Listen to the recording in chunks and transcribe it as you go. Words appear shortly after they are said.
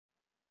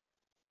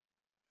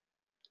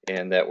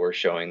and that we're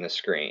showing the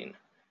screen.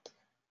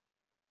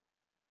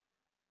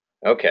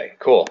 Okay,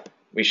 cool.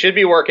 We should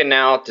be working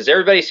now. Does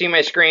everybody see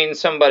my screen?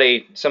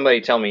 Somebody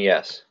tell me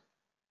yes.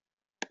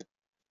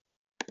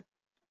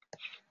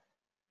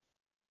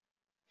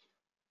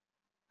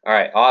 All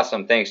right,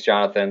 awesome. Thanks,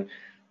 Jonathan.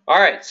 All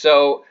right,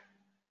 so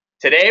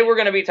today we're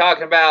going to be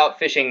talking about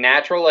fishing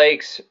natural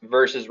lakes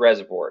versus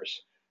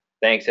reservoirs.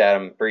 Thanks,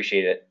 Adam.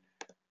 Appreciate it.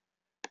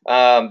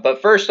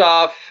 But first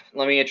off,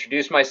 let me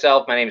introduce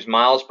myself. My name is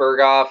Miles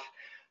Burghoff.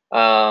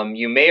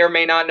 You may or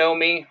may not know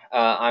me.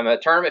 I'm a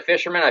tournament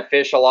fisherman. I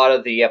fish a lot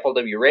of the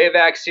FLW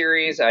Rayovac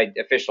series. I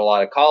fished a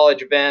lot of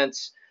college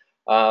events.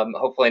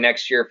 Hopefully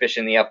next year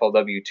fishing the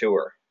FLW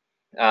Tour.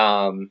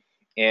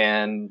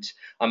 And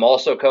I'm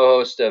also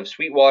co-host of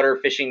Sweetwater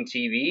Fishing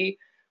TV,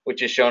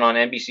 which is shown on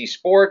NBC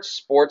Sports,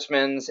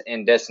 Sportsman's,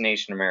 and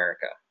Destination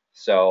America.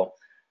 So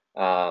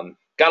got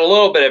a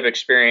little bit of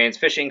experience.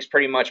 Fishing's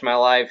pretty much my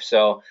life.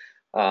 So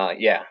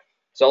yeah.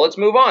 So let's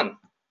move on.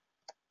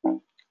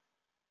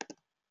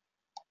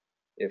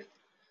 If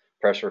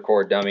press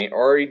record dummy,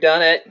 already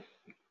done it.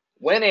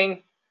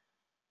 Winning.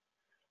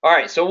 All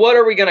right, so what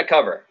are we going to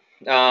cover?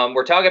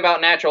 We're talking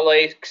about natural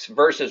lakes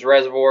versus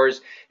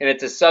reservoirs, and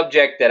it's a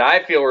subject that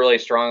I feel really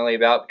strongly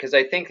about because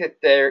I think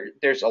that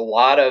there's a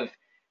lot of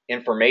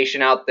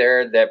information out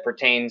there that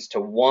pertains to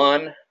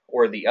one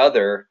or the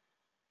other,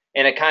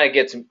 and it kind of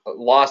gets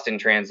lost in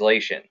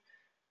translation.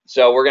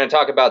 So we're going to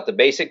talk about the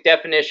basic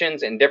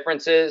definitions and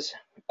differences.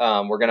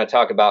 We're going to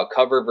talk about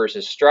cover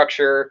versus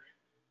structure.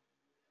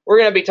 We're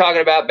going to be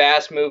talking about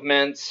bass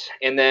movements,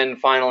 and then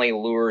finally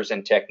lures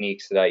and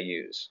techniques that I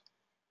use.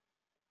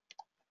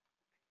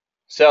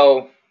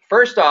 So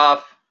first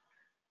off,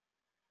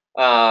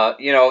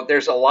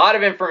 there's a lot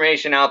of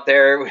information out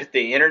there with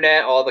the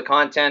internet, all the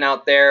content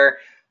out there.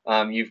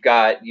 You've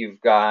got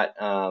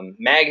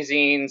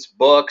magazines,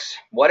 books,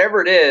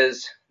 whatever it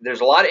is.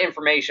 There's a lot of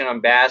information on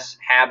bass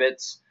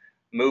habits,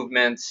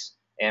 movements,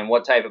 and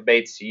what type of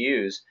baits to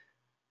use.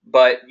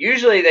 But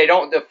usually they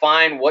don't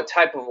define what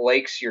type of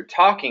lakes you're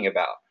talking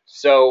about.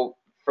 So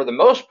for the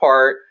most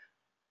part,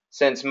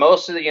 since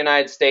most of the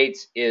United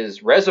States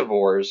is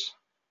reservoirs,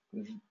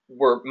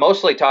 we're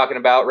mostly talking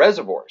about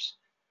reservoirs.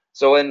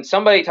 So when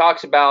somebody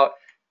talks about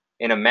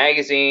in a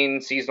magazine,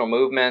 seasonal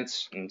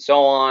movements, and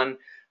so on,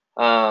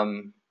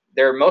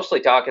 they're mostly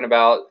talking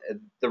about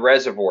the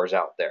reservoirs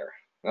out there.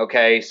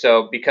 Okay,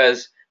 so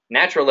because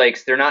natural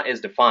lakes, they're not as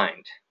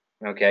defined.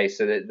 Okay,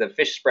 so the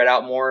fish spread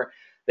out more.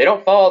 They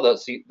don't follow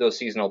those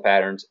seasonal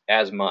patterns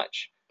as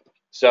much.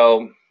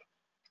 So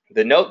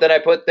the note that I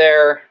put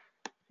there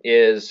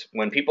is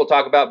when people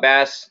talk about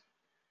bass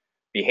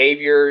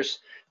behaviors,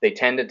 they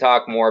tend to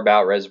talk more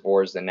about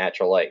reservoirs than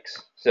natural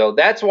lakes. So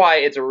that's why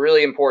it's a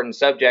really important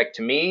subject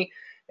to me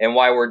and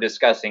why we're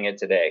discussing it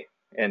today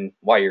and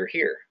why you're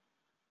here.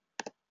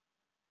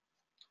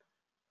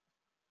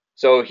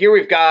 So here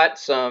we've got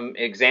some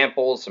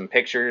examples, some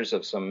pictures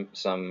of some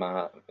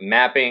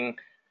mapping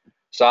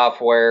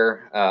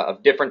software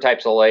of different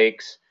types of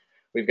lakes.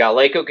 We've got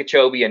Lake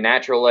Okeechobee, a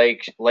natural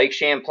lake, Lake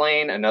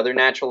Champlain, another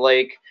natural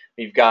lake.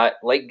 We've got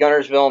Lake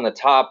Guntersville in the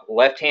top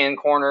left-hand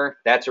corner.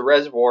 That's a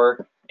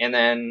reservoir. And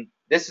then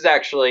this is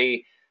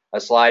actually a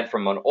slide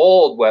from an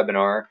old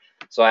webinar,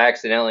 so I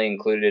accidentally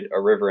included a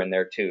river in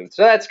there too.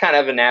 So that's kind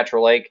of a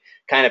natural lake,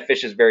 kind of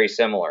fishes very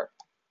similar.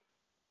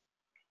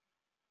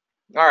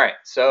 All right,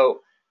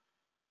 so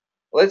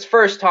let's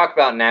first talk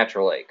about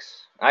natural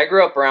lakes. I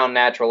grew up around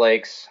natural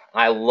lakes.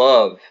 I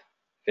love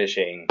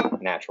fishing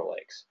natural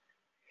lakes.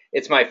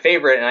 It's my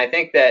favorite, and I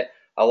think that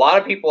a lot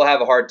of people have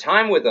a hard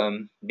time with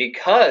them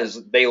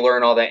because they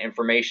learn all that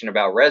information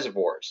about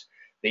reservoirs.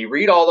 They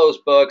read all those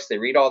books, they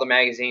read all the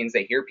magazines,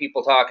 they hear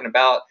people talking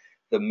about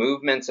the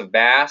movements of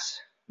bass,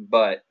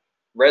 but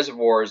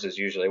reservoirs is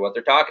usually what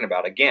they're talking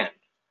about. Again,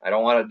 I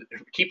don't want to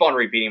keep on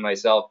repeating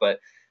myself, but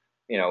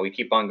we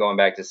keep on going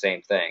back to the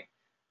same thing.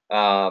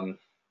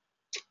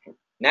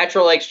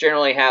 Natural lakes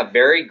generally have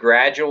very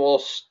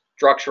gradual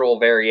structural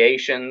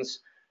variations,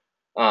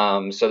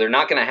 so they're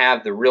not going to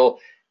have the real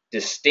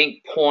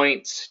distinct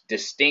points,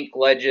 distinct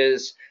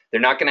ledges.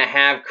 They're not going to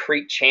have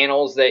creek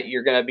channels that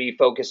you're going to be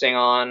focusing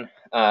on.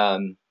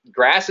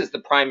 Grass is the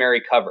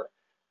primary cover.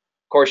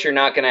 Of course, you're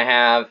not going to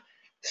have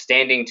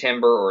standing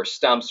timber or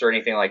stumps or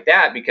anything like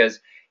that because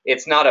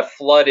it's not a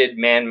flooded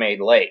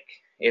man-made lake.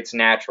 It's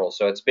natural,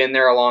 so it's been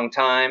there a long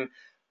time,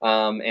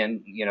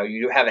 and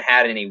you haven't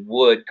had any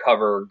wood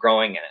cover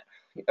growing in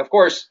it. Of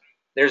course,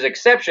 there's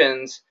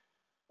exceptions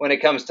when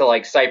it comes to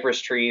like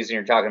cypress trees and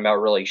you're talking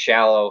about really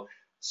shallow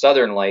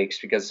southern lakes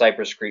because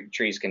cypress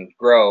trees can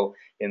grow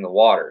in the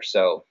water.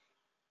 So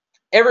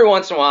every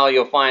once in a while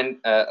you'll find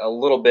a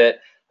little bit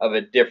of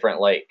a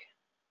different lake.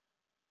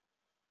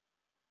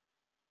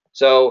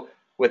 So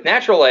with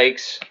natural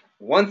lakes,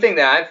 one thing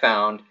that I've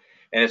found,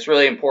 and it's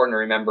really important to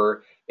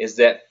remember, is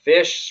that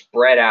fish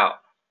spread out.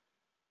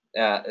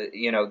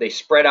 They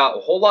spread out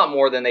a whole lot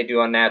more than they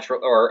do on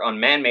natural or on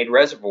man-made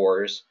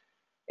reservoirs,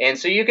 and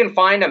so you can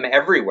find them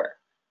everywhere.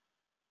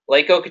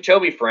 Lake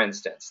Okeechobee, for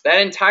instance,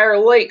 that entire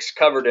lake's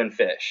covered in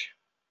fish.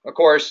 Of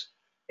course,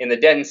 in the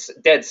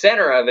dead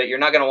center of it, you're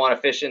not going to want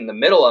to fish in the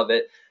middle of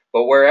it.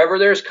 But wherever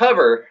there's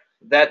cover,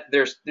 that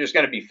there's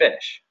going to be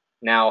fish.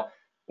 Now,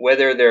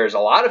 whether there's a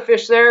lot of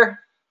fish there,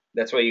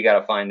 that's what you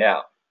got to find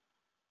out.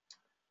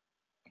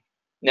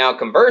 Now,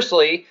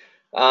 conversely,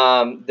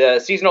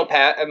 the seasonal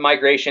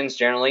migrations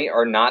generally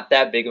are not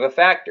that big of a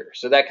factor.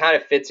 So that kind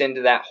of fits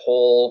into that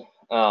whole,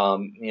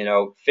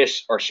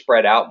 fish are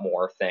spread out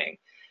more thing.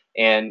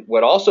 And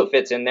what also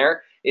fits in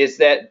there is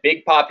that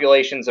big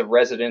populations of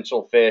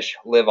residential fish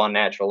live on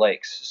natural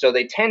lakes. So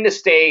they tend to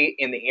stay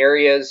in the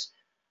areas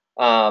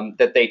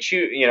that they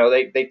choose.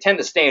 They tend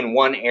to stay in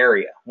one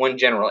area, one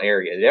general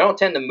area. They don't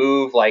tend to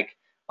move like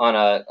on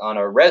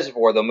a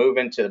reservoir. They'll move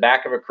into the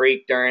back of a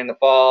creek during the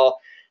fall,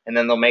 and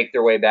then they'll make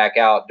their way back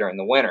out during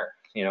the winter,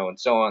 and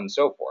so on and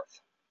so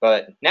forth.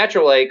 But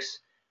natural lakes,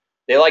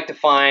 they like to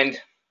find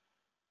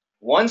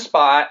one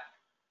spot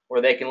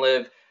where they can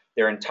live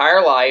their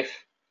entire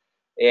life,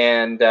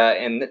 and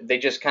they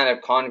just kind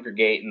of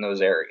congregate in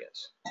those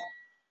areas.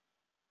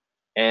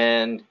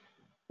 And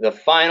the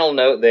final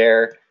note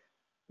there,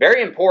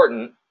 very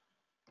important,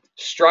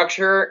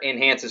 structure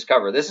enhances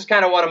cover. This is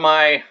kind of one of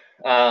my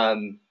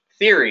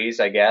theories,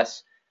 I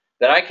guess,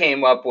 that I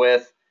came up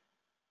with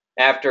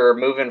after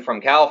moving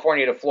from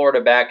California to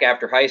Florida back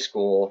after high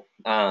school.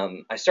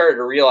 I started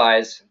to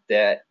realize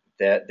that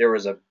there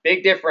was a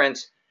big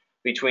difference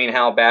between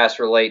how bass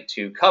relate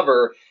to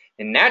cover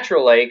in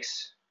natural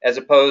lakes as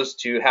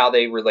opposed to how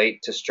they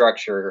relate to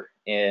structure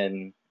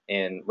in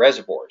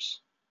reservoirs.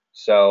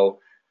 So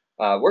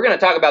we're going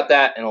to talk about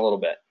that in a little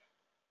bit.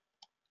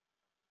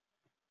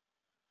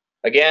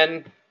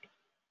 Again,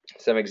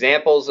 some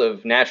examples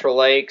of natural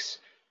lakes.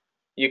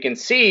 You can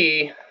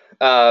see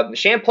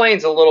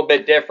Champlain's a little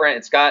bit different.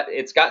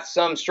 It's got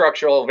some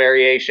structural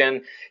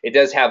variation. It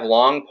does have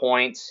long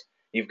points.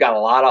 You've got a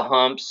lot of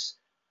humps.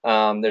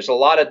 There's a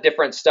lot of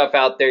different stuff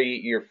out there.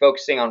 You're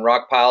focusing on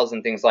rock piles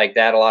and things like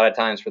that a lot of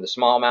times for the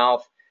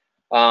smallmouth.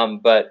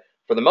 But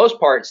for the most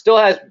part, it still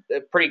has a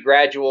pretty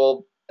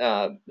gradual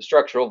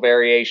structural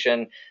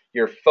variation.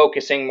 You're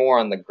focusing more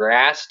on the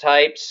grass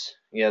types,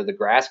 the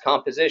grass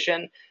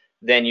composition,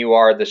 than you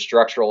are the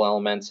structural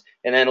elements.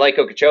 And then Lake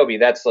Okeechobee,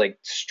 that's like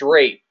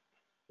straight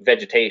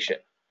vegetation.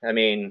 I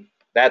mean,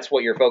 that's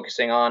what you're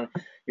focusing on.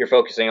 You're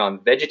focusing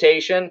on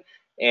vegetation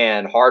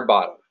and hard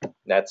bottom.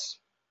 That's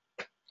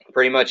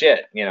pretty much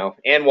it,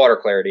 and water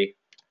clarity.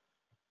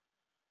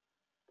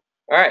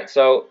 All right,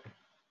 so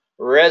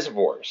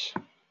reservoirs.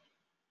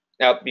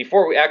 Now,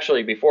 before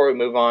we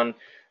move on,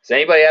 does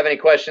anybody have any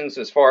questions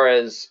as far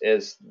as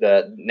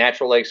the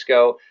natural lakes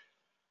go?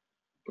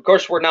 Of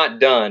course, we're not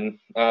done.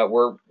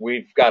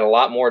 We've got a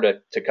lot more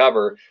to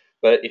cover.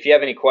 But if you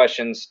have any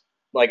questions,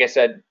 like I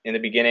said in the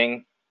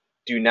beginning,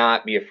 do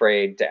not be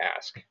afraid to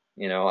ask.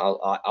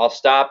 I'll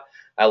stop.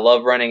 I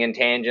love running in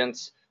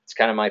tangents. It's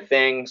kind of my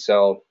thing,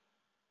 so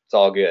it's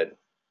all good.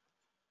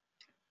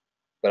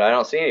 But I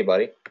don't see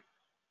anybody.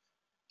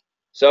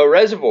 So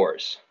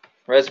reservoirs.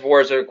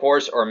 Reservoirs, of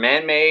course, are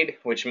man-made,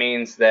 which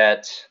means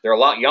that they're a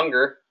lot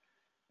younger.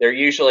 They're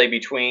usually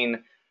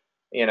between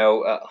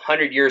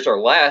 100 years or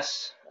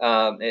less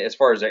as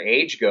far as their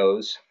age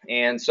goes.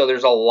 And so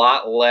there's a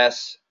lot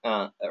less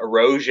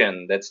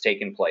erosion that's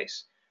taken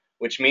place,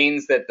 which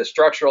means that the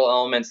structural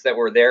elements that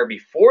were there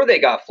before they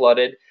got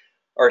flooded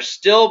are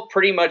still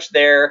pretty much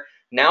there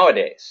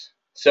nowadays.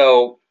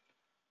 So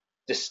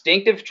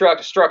distinctive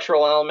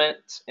structural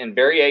elements and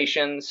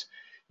variations.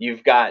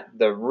 You've got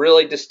the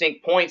really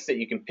distinct points that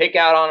you can pick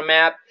out on a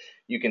map.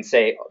 You can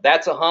say,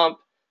 that's a hump,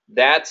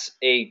 that's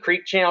a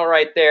creek channel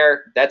right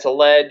there, that's a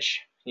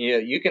ledge.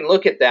 You can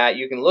look at that.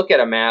 You can look at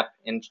a map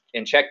and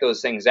check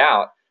those things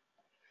out,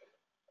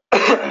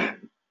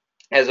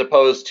 as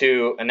opposed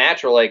to a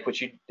natural lake,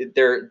 which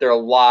they're a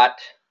lot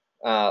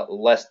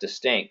less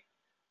distinct.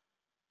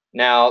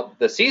 Now,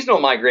 the seasonal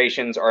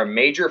migrations are a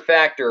major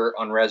factor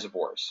on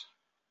reservoirs.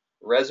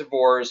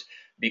 Reservoirs,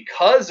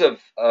 because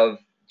of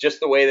just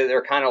the way that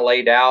they're kind of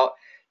laid out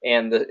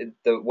and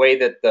the way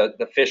that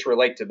the fish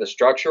relate to the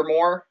structure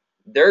more,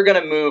 they're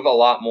going to move a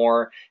lot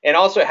more. And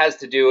also it has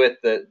to do with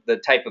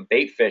the type of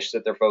bait fish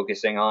that they're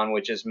focusing on,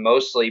 which is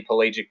mostly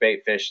pelagic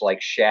bait fish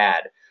like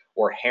shad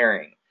or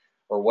herring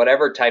or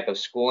whatever type of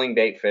schooling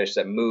bait fish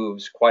that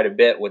moves quite a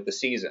bit with the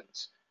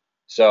seasons.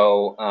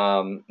 So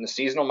the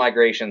seasonal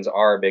migrations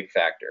are a big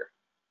factor.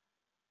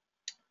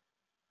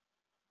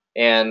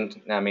 And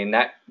I mean,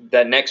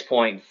 that next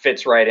point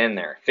fits right in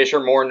there. Fish are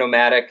more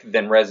nomadic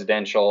than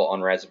residential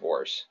on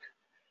reservoirs.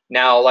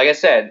 Now, like I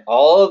said,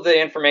 all of the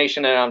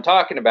information that I'm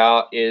talking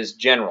about is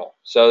general.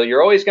 So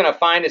you're always going to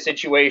find a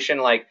situation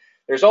like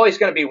there's always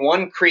going to be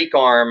one creek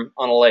arm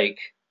on a lake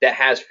that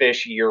has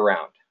fish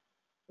year-round.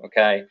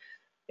 Okay?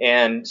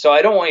 And so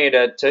I don't want you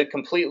to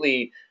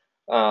completely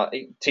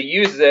to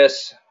use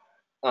this,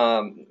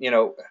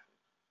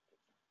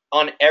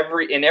 in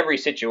every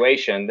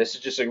situation. This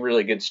is just a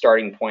really good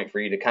starting point for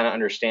you to kind of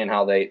understand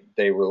how they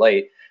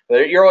relate.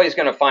 But you're always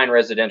going to find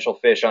residential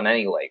fish on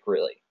any lake,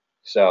 really.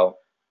 So,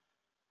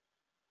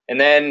 and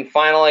then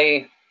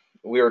finally,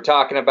 we were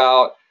talking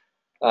about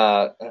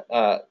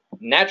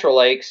natural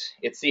lakes,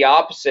 it's the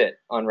opposite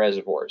on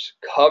reservoirs.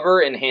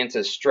 Cover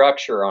enhances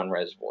structure on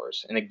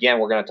reservoirs. And again,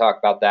 we're going to talk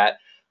about that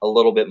a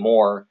little bit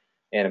more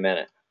in a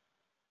minute.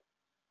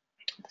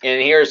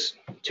 And here's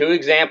two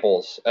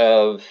examples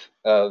of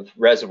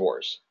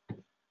reservoirs.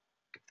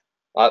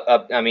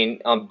 I mean,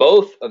 on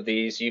both of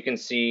these, you can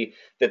see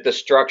that the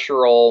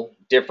structural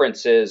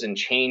differences and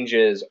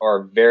changes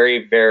are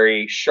very,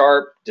 very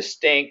sharp,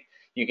 distinct.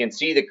 You can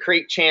see the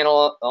creek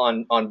channel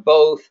on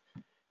both.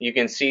 You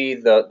can see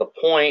the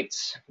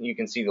points. You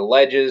can see the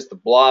ledges, the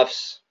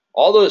bluffs,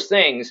 all those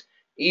things,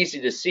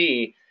 easy to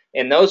see.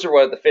 And those are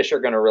what the fish are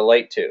going to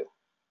relate to.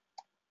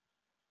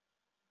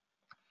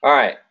 All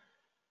right.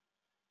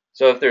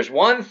 So if there's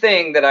one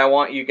thing that I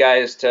want you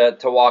guys to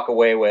walk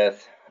away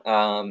with,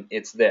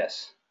 it's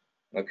this,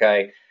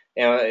 okay?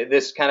 And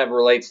this kind of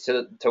relates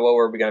to what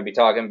we're going to be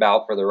talking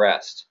about for the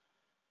rest.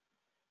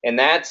 And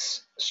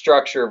that's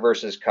structure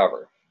versus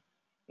cover.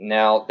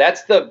 Now,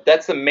 that's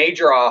the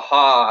major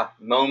aha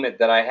moment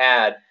that I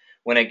had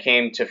when it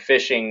came to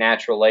fishing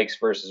natural lakes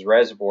versus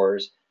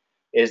reservoirs,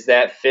 is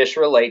that fish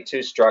relate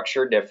to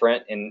structure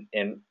different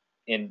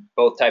in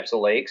both types of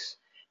lakes,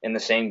 and the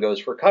same goes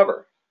for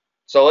cover.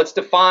 So let's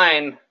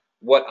define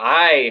what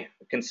I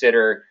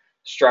consider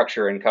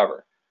structure and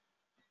cover.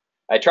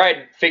 I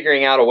tried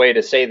figuring out a way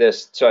to say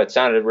this so it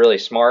sounded really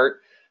smart,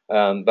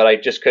 but I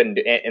just couldn't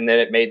do it, and then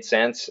it made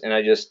sense, and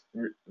I just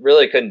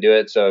really couldn't do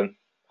it, so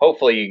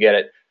hopefully you get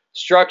it.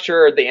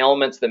 Structure are the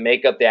elements that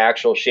make up the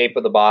actual shape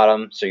of the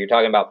bottom, so you're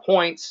talking about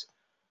points,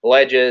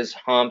 ledges,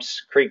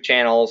 humps, creek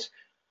channels.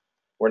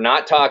 We're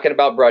not talking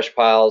about brush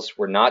piles.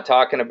 We're not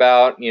talking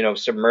about,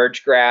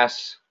 submerged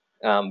grass.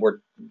 We're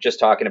just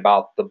talking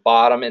about the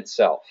bottom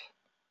itself.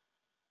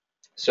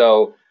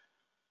 So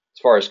as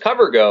far as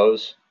cover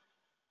goes,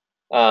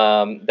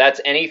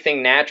 that's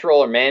anything natural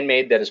or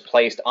man-made that is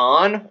placed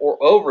on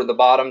or over the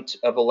bottom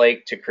of a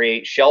lake to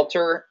create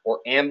shelter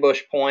or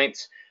ambush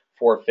points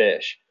for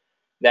fish.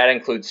 That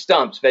includes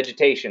stumps,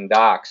 vegetation,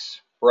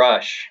 docks,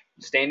 brush,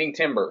 standing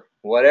timber,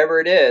 whatever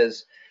it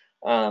is.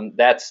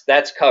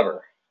 That's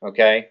cover,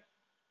 okay?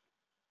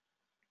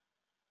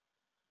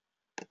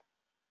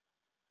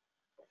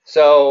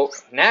 So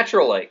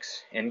natural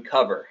lakes and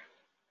cover,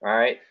 all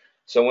right?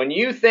 So when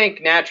you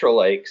think natural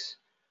lakes,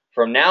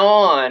 from now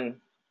on,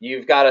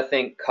 you've got to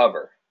think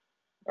cover,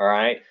 all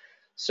right?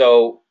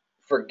 So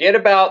forget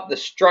about the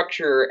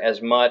structure as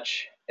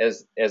much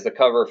as the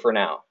cover for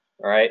now,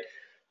 all right?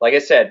 Like I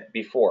said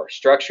before,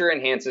 structure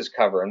enhances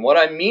cover. And what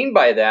I mean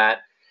by that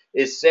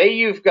is say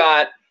you've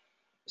got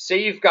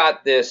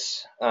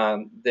this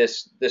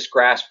this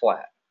grass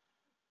flat.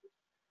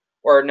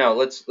 Or no,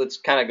 let's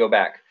kind of go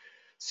back.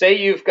 Say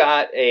you've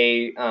got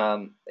a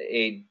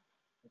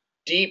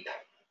deep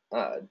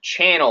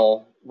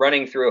channel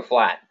running through a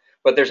flat,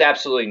 but there's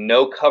absolutely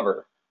no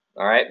cover,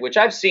 all right, which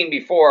I've seen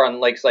before on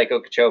lakes like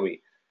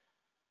Okeechobee.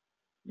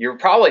 You're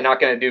probably not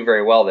going to do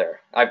very well there.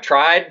 I've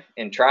tried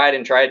and tried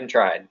and tried and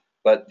tried,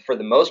 but for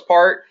the most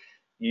part,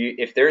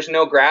 if there's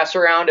no grass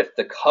around, if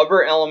the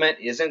cover element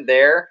isn't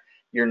there,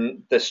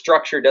 the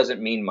structure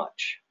doesn't mean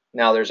much.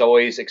 Now, there's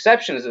always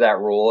exceptions to that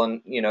rule,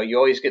 and you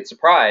always get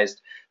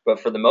surprised, but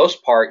for the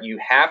most part, you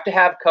have to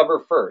have cover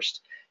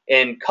first.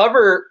 And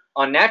cover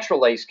on natural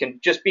lakes can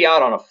just be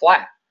out on a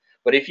flat.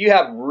 But if you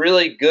have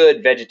really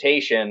good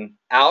vegetation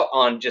out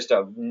on just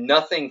a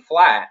nothing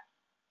flat,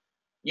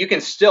 you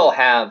can still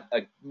have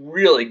a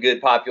really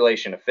good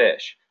population of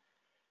fish.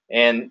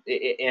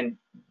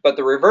 But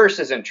the reverse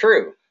isn't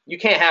true. You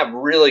can't have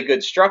really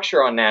good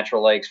structure on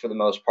natural lakes for the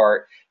most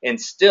part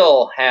and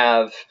still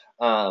have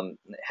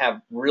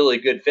really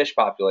good fish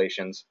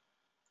populations.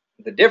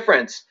 The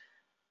difference,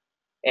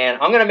 and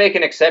I'm going to make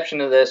an exception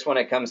to this when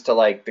it comes to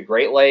like the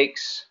Great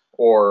Lakes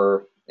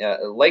or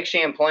Lake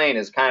Champlain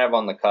is kind of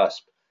on the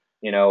cusp.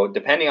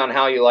 Depending on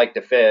how you like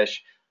to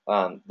fish,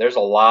 there's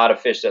a lot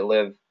of fish that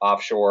live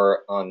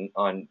offshore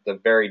on the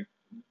very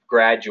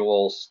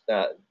gradual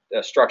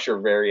structure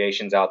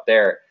variations out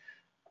there.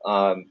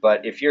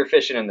 But if you're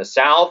fishing in the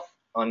south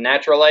on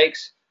natural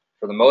lakes,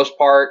 for the most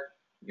part,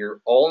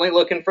 you're only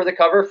looking for the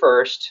cover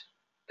first.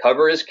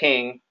 Cover is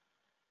king.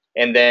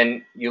 And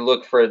then you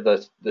look for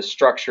the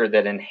structure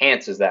that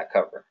enhances that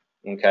cover.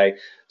 Okay,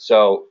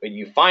 so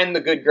you find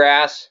the good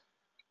grass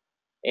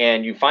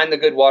and you find the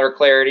good water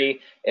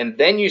clarity, and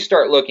then you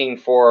start looking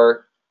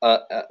for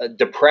a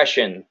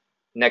depression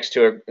next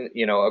to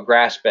a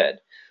grass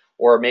bed,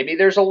 or maybe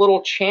there's a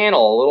little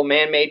channel, a little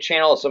man-made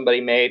channel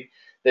somebody made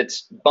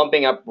that's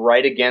bumping up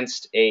right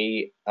against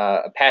a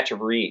patch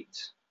of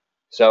reeds.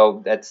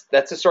 So that's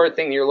the sort of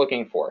thing you're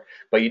looking for,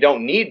 but you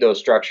don't need those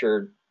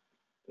structured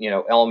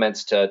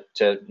elements to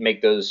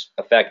make those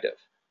effective.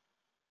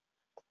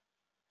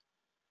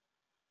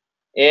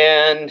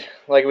 And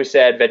like we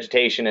said,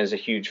 vegetation is a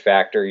huge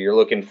factor. You're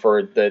looking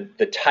for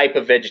the type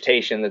of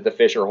vegetation that the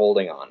fish are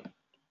holding on.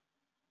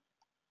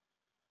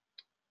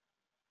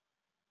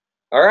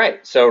 All right,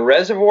 so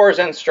reservoirs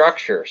and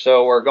structure.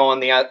 So we're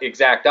going the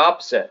exact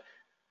opposite.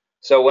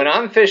 So when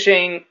I'm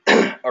fishing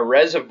a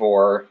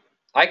reservoir,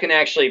 I can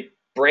actually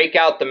break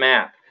out the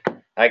map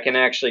I can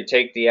actually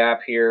take the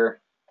app here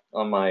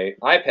on my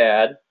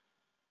iPad.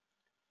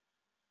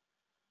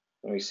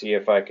 Let me see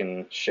if I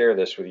can share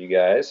this with you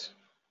guys.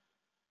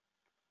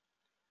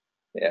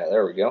 Yeah,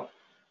 there we go.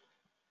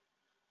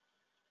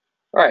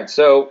 All right,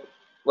 so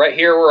right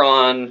here we're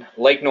on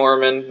Lake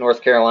Norman,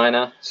 North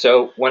Carolina.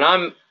 So when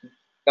I'm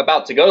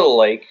about to go to the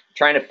lake,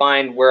 trying to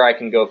find where I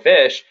can go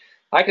fish,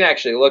 I can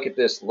actually look at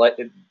this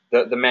the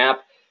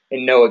map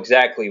and know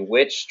exactly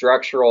which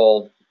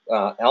structural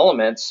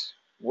elements,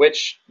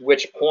 which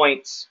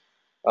points,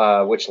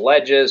 which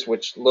ledges,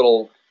 which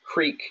little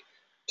creek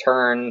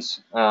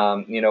turns,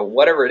 you know,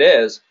 whatever it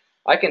is.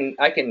 I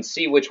can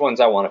see which ones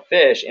I want to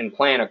fish and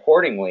plan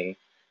accordingly.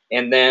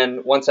 And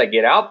then once I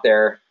get out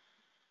there,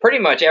 pretty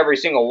much every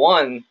single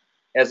one,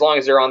 as long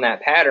as they're on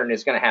that pattern,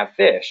 is going to have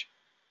fish.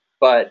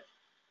 But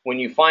when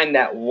you find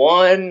that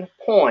one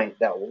point,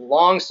 that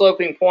long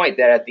sloping point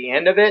that at the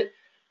end of it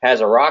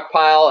has a rock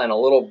pile and a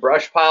little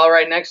brush pile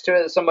right next to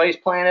it that somebody's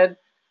planted,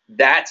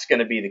 that's going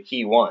to be the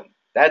key one.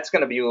 That's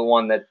going to be the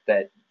one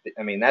that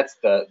I mean, that's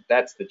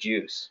the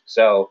juice.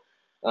 So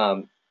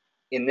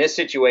in this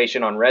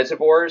situation on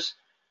reservoirs,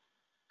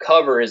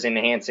 cover is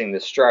enhancing the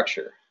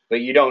structure,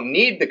 but you don't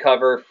need the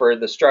cover for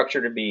the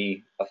structure to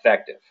be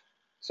effective.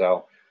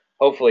 So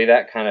hopefully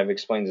that kind of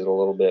explains it a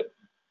little bit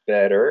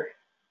better.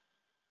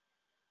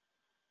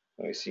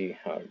 Let me see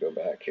how to go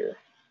back here.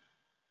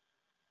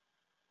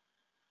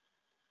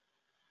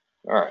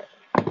 All right.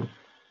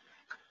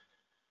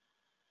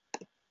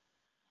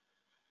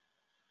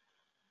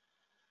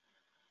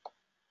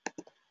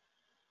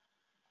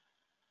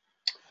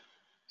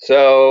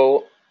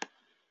 So,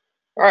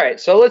 all right.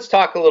 So let's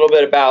talk a little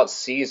bit about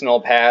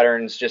seasonal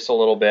patterns, just a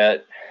little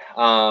bit.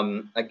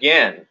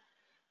 Again,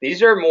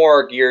 these are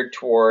more geared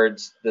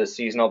towards the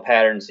seasonal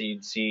patterns that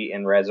you'd see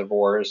in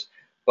reservoirs,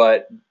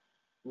 but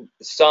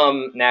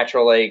some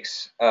natural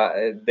lakes,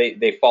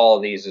 they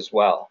follow these as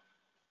well.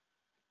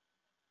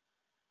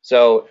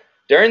 So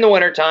during the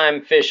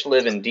wintertime, fish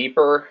live in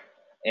deeper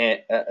and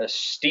a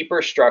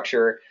steeper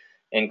structure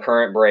and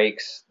current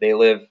breaks. They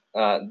live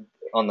on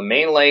the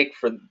main lake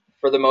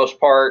for the most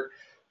part,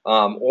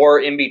 or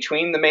in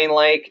between the main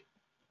lake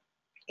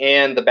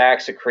and the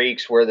backs of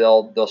creeks where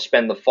they'll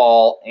spend the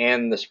fall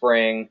and the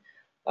spring.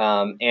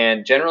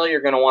 And generally,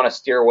 you're going to want to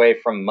steer away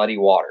from muddy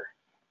water.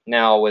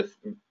 Now, with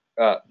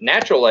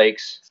natural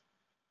lakes,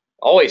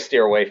 always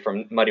steer away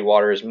from muddy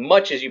water as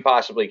much as you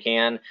possibly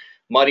can.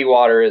 Muddy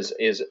water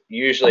is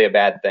usually a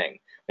bad thing.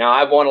 Now,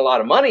 I've won a lot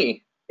of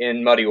money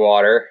in muddy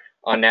water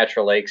on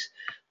natural lakes,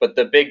 but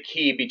the big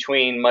key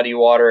between muddy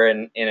water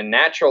and in a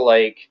natural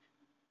lake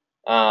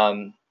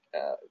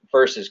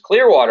versus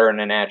clear water in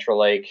a natural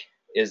lake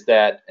is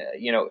that,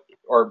 you know,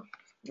 or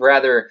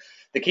rather,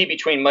 the key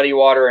between muddy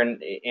water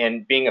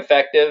and being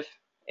effective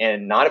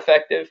and not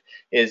effective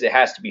is it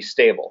has to be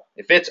stable.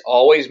 If it's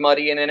always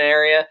muddy in an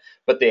area,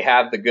 but they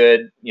have the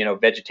good, you know,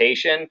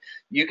 vegetation,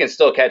 you can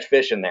still catch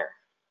fish in there.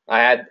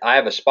 I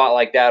have a spot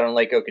like that on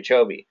Lake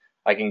Okeechobee.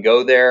 I can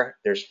go there.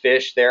 There's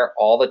fish there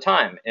all the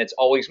time, and it's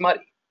always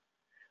muddy.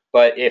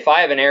 But if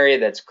I have an area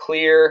that's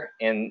clear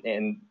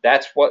and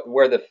that's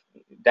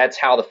that's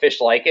how the fish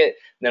like it,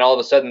 then all of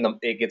a sudden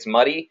it gets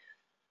muddy.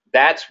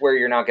 That's where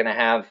you're not going to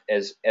have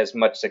as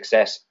much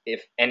success,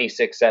 if any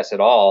success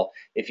at all,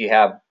 if you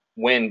have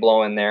wind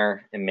blowing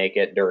there and make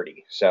it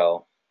dirty.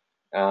 So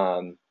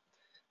going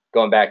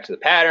back to the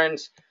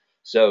patterns.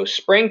 So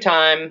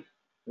springtime,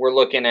 we're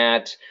looking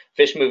at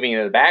fish moving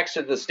into the backs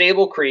of the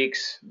stable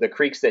creeks, the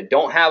creeks that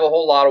don't have a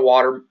whole lot of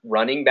water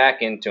running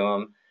back into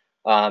them.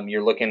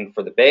 You're looking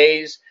for the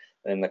bays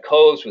and the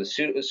coves with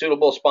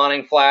suitable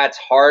spawning flats,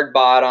 hard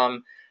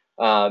bottom,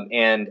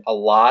 and a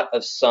lot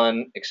of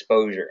sun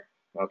exposure.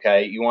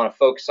 Okay, you want to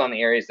focus on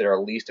the areas that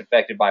are least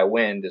affected by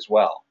wind as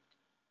well.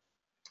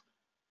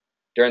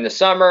 During the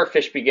summer,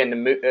 fish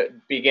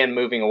begin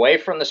moving away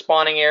from the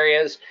spawning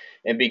areas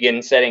and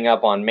begin setting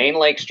up on main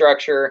lake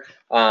structure.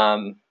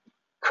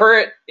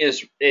 Current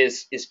is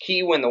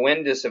key when the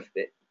wind is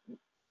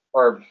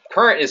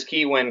current is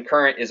key when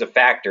current is a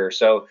factor.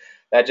 So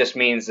that just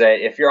means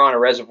that if you're on a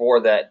reservoir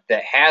that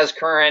has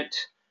current,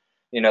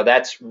 you know,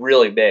 that's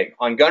really big.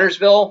 On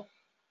Guntersville,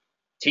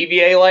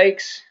 TVA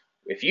lakes,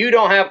 if you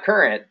don't have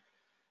current,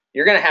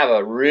 you're going to have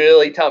a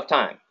really tough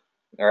time.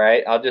 All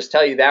right, I'll just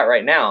tell you that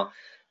right now.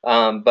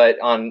 But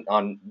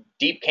on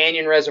deep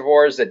canyon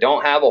reservoirs that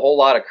don't have a whole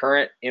lot of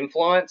current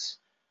influence,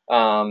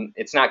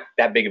 it's not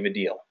that big of a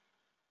deal.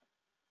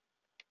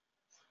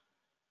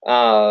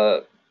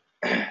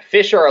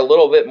 Fish are a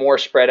little bit more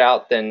spread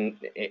out than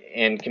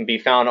and can be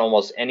found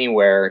almost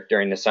anywhere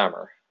during the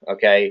summer.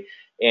 Okay,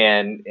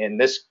 and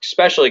this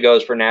especially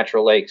goes for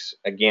natural lakes.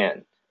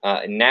 Again,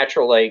 in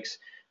natural lakes,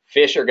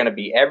 fish are going to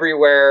be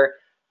everywhere.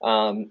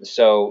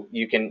 So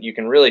you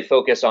can really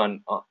focus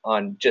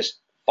on just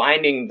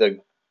finding the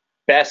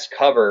best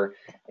cover,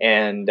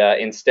 and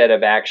instead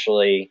of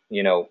actually,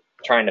 you know,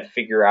 trying to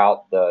figure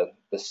out the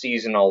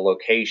seasonal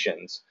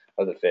locations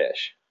of the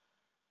fish.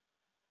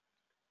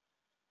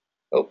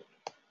 Oh,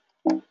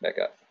 back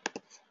up.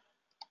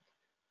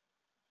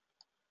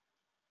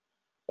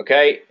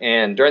 Okay,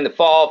 and during the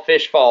fall,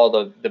 fish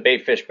follow the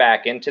bait fish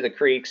back into the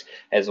creeks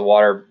as the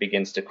water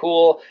begins to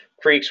cool.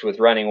 Creeks with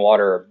running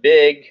water are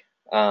big.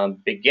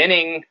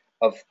 Beginning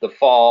of the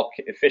fall,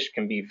 fish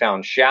can be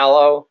found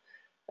shallow.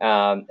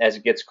 As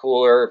it gets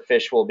cooler,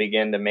 fish will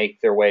begin to make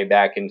their way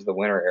back into the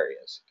winter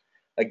areas.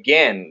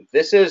 Again,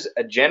 this is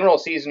a general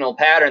seasonal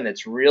pattern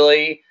that's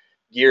really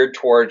geared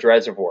towards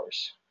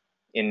reservoirs.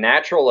 In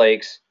natural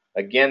lakes,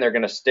 again, they're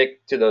going to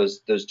stick to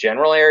those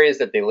general areas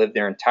that they live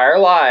their entire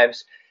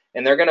lives,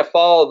 and they're going to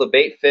follow the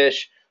bait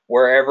fish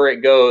wherever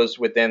it goes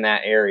within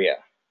that area.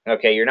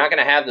 Okay, you're not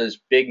going to have those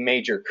big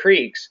major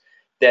creeks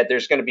that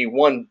there's going to be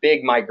one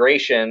big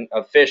migration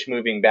of fish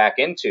moving back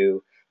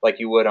into like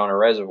you would on a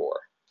reservoir.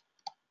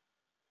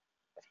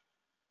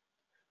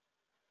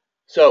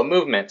 So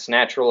movements,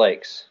 natural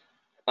lakes.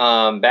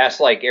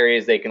 Bass-like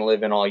areas they can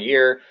live in all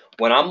year.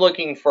 When I'm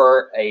looking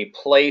for a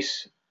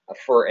place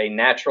for a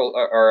natural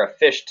or a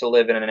fish to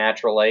live in a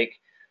natural lake,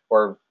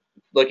 or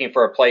looking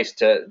for a place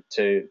to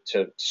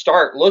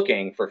start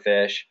looking for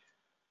fish,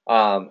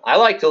 I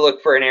like to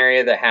look for an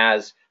area that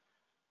has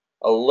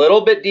a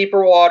little bit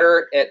deeper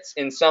water. It's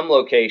in some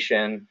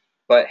location,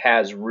 but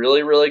has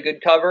really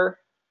good cover.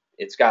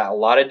 It's got a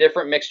lot of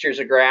different mixtures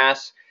of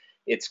grass.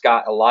 It's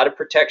got a lot of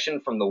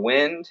protection from the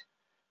wind,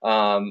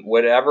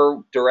 whatever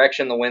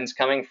direction the wind's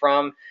coming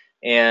from,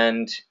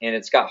 and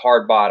it's got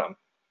hard bottom.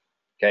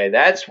 Okay,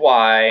 that's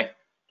why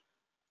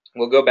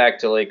we'll go back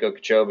to Lake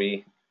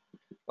Okeechobee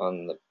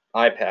on the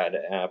iPad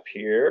app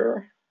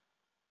here.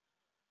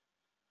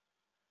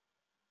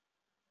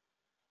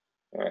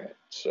 All right,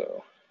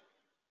 so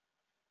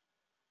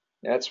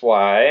that's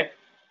why,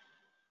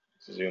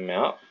 zoom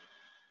out.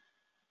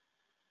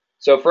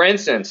 So for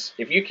instance,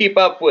 if you keep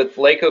up with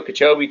Lake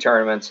Okeechobee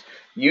tournaments,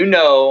 you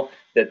know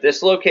that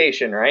this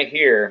location right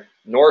here,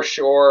 North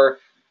Shore,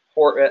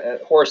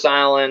 Horse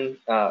Island,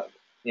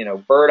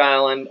 Bird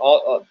Island,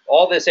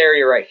 all this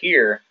area right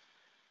here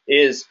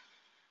is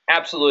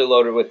absolutely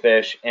loaded with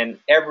fish, and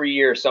every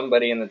year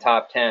somebody in the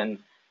top 10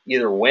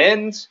 either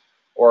wins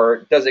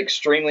or does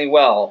extremely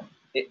well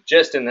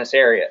just in this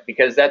area,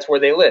 because that's where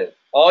they live.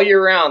 All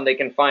year round they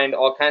can find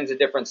all kinds of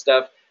different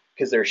stuff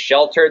because they're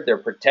sheltered, they're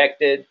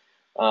protected.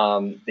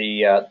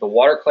 The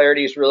water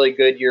clarity is really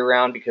good year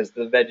round because of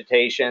the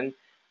vegetation,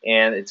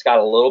 and it's got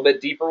a little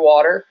bit deeper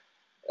water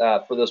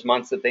for those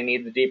months that they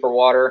need the deeper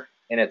water,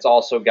 and it's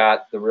also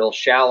got the real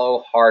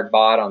shallow, hard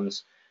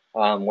bottoms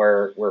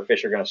where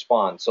fish are going to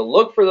spawn. So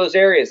look for those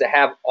areas that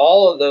have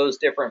all of those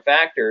different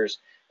factors,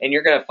 and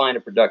you're going to find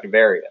a productive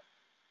area.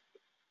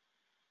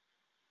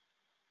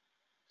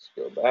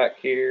 Let's go back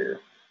here.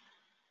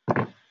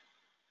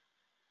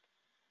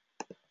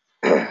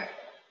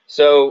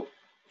 So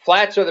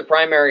flats are the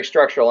primary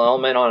structural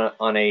element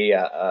on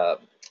a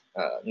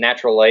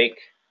natural lake.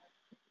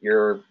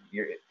 You're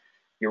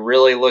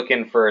really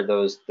looking for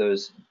those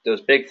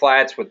big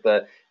flats with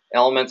the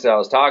elements that I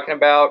was talking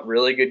about.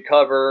 Really good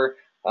cover,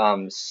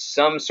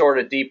 some sort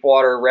of deep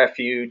water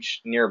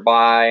refuge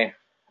nearby.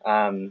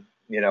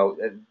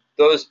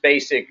 Those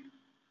basic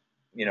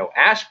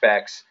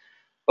aspects.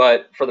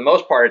 But for the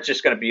most part, it's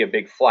just going to be a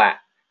big flat.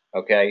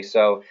 Okay,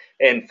 so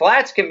and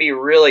flats can be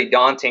really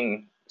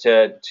daunting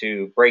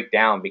to break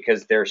down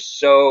because they're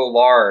so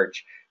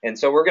large. And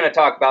so we're going to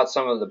talk about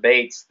some of the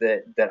baits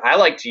that I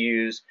like to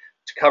use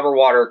to cover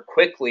water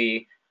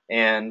quickly,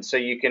 and so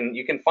you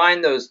can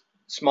find those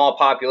small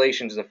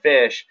populations of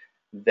fish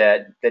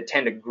that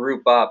tend to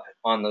group up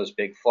on those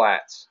big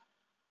flats.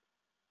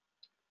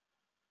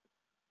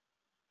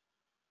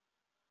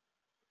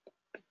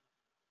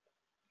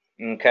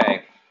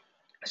 Okay,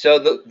 so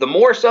the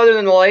more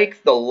southern the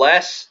lake, the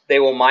less they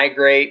will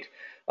migrate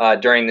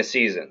during the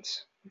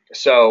seasons.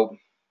 So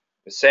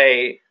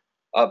say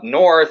up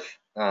north,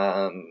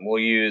 we'll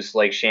use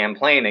Lake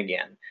Champlain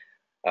again,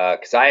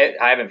 because I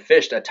haven't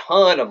fished a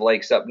ton of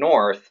lakes up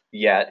north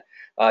yet,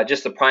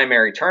 just the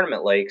primary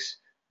tournament lakes.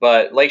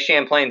 But Lake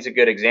Champlain's a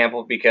good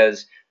example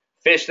because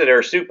fish that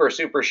are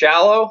super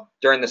shallow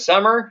during the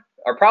summer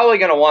are probably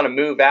going to want to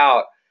move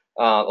out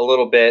a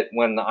little bit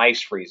when the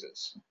ice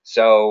freezes.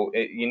 So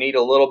you need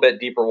a little bit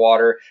deeper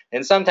water,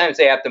 and sometimes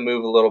they have to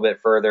move a little bit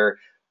further,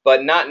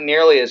 but not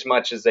nearly as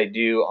much as they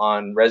do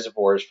on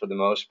reservoirs for the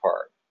most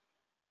part.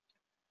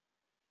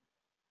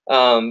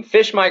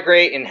 Fish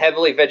migrate in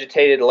heavily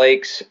vegetated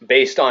lakes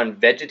based on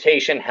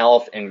vegetation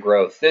health and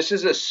growth. This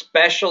is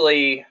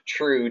especially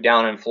true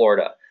down in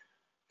Florida.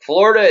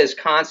 Florida is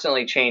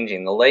constantly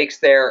changing. The lakes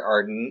there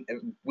are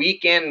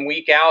week in,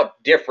 week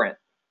out different.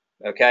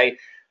 Okay,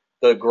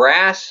 the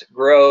grass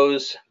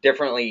grows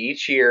differently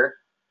each year,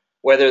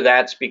 whether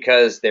that's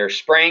because they're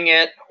spraying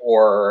it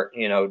or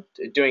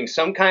doing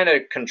some kind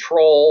of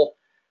control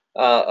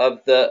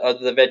of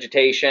the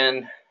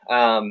vegetation.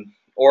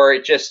 Or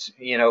it just,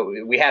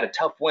 we had a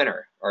tough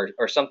winter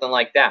or something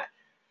like that.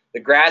 The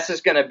grass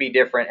is going to be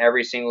different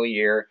every single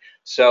year.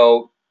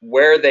 So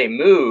where they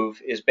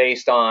move is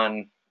based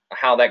on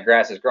how that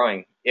grass is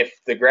growing. If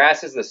the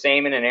grass is the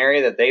same in an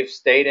area that they've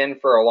stayed in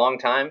for a long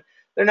time,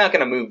 they're not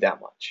going to move that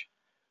much.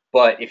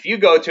 But if you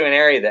go to an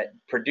area that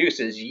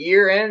produces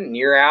year in and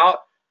year out,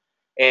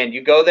 And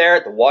you go there,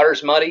 the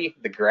water's muddy,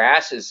 the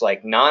grass is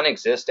like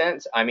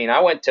non-existent. I mean,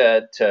 I went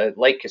to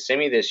Lake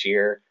Kissimmee this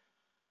year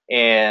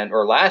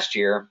or last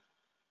year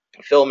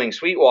filming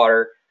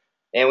Sweetwater,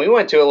 and we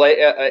went to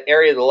a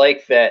area of the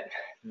lake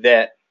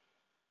that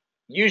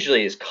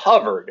usually is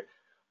covered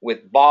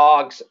with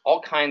bogs,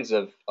 all kinds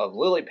of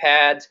lily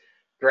pads,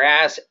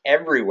 grass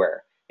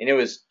everywhere. And it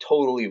was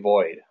totally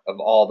void of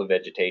all the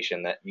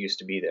vegetation that used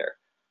to be there.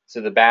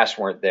 So the bass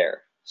weren't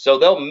there. So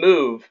they'll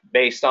move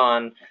based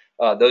on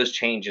those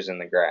changes in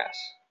the grass.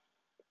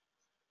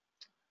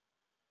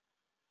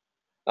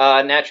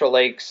 Natural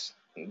lakes,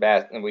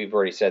 bass, we've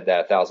already said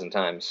that 1,000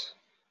 times.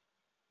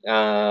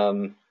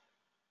 Again,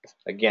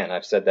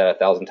 I've said that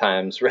 1,000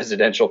 times.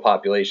 Residential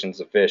populations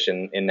of fish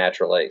in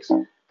natural lakes.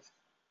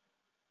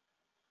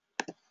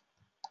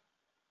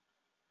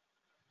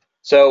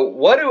 So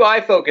what do I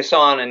focus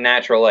on in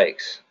natural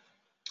lakes?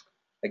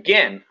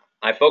 Again,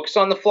 I focus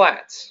on the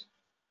flats.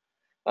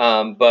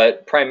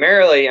 But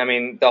primarily, I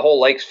mean, the whole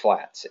lake's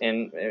flats.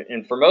 And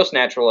for most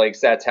natural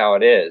lakes, that's how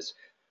it is.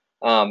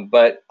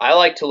 But I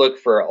like to look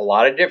for a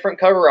lot of different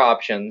cover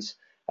options.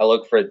 I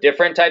look for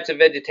different types of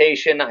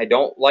vegetation. I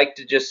don't like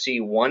to just see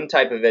one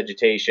type of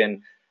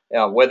vegetation,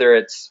 whether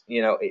it's,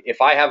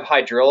 if I have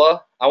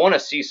hydrilla, I want to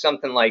see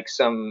something like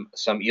some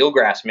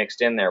eelgrass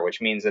mixed in there,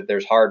 which means that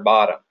there's hard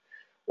bottom.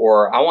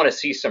 Or I want to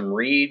see some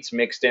reeds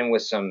mixed in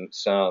with some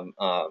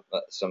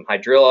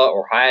hydrilla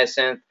or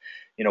hyacinth.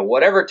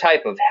 Whatever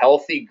type of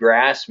healthy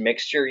grass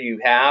mixture you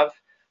have,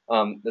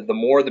 the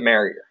more the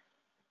merrier.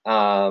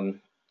 And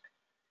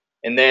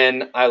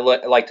then I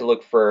like to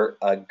look for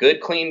a good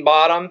clean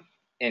bottom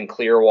and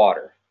clear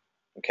water.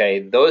 Okay,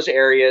 those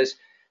areas,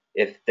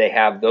 if they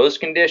have those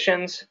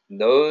conditions,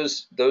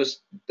 those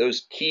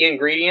key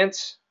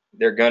ingredients,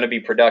 they're going to be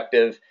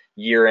productive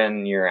year in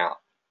and year out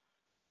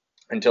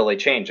until they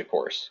change, of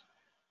course.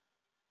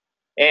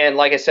 And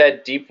like I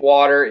said, deep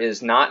water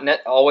is not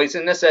always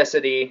a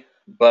necessity,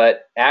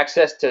 but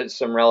access to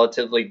some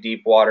relatively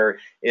deep water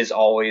is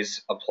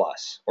always a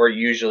plus, or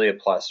usually a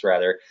plus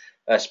rather,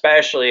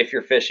 especially if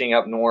you're fishing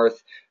up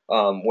north,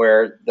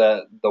 where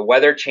the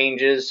weather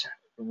changes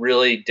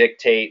really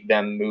dictate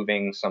them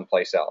moving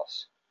someplace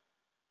else.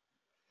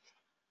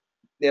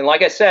 And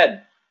like I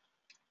said,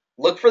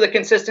 look for the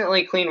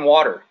consistently clean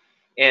water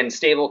and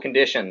stable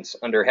conditions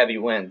under heavy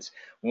winds.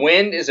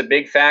 Wind is a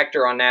big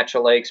factor on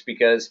natural lakes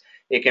because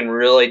it can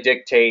really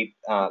dictate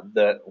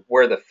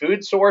where the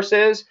food source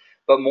is,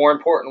 but more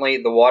importantly,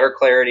 the water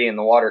clarity and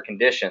the water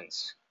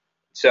conditions.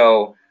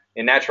 So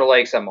in natural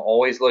lakes, I'm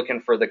always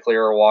looking for the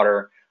clearer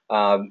water,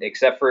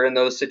 except for in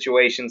those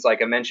situations,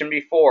 like I mentioned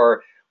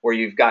before, where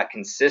you've got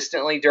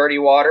consistently dirty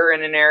water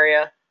in an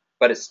area,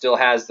 but it still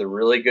has the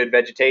really good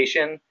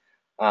vegetation.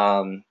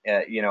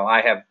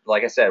 I have,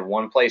 like I said,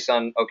 one place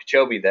on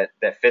Okeechobee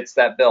that fits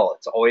that bill.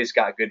 It's always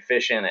got good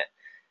fish in it.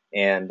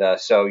 And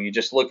so you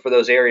just look for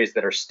those areas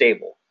that are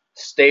stable.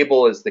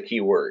 Stable is the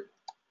key word.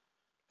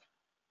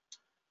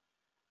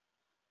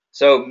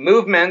 So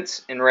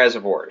movements in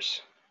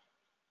reservoirs.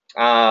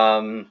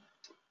 Again,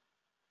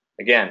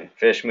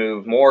 fish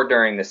move more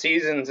during the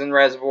seasons in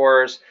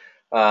reservoirs.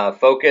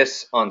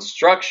 Focus on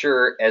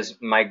structure as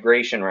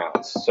migration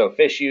routes. So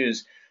fish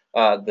use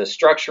the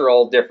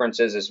structural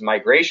differences as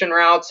migration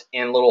routes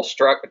and little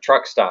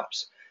truck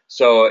stops.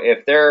 So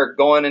if they're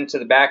going into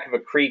the back of a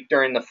creek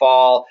during the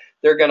fall,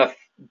 they're going to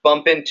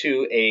bump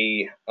into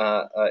a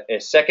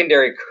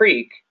secondary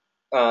creek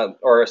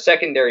or a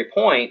secondary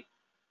point,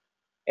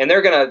 and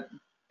they're going to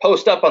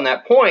post up on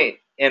that point.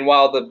 And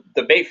while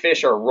the bait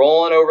fish are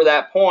rolling over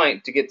that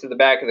point to get to the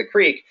back of the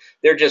creek,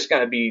 they're just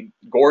going to be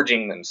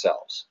gorging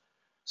themselves.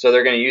 So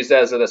they're going to use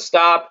that as a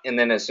stop, and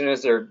then as soon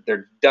as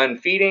they're done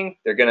feeding,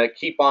 they're going to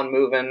keep on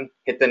moving,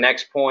 hit the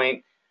next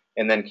point,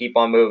 and then keep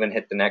on moving,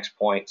 hit the next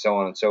point, so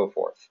on and so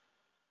forth.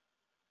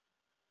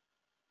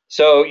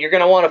 So you're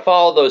going to want to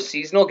follow those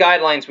seasonal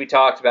guidelines we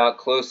talked about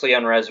closely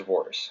on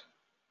reservoirs.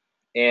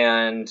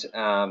 And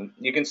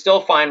you can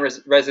still find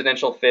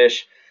residential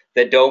fish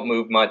that don't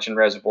move much in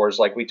reservoirs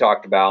like we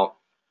talked about,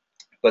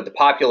 but the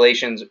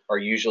populations are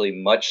usually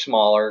much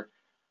smaller.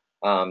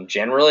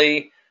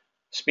 Generally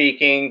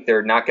speaking,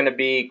 they're not going to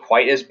be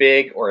quite as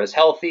big or as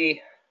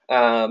healthy.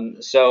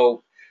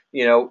 So,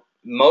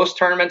 most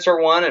tournaments are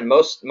won, and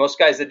most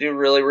guys that do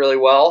really, really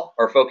well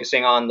are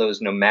focusing on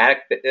those nomadic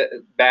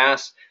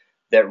bass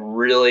that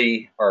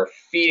really are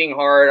feeding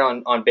hard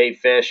on bait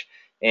fish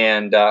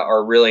and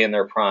are really in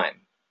their prime.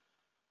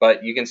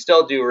 But you can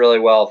still do really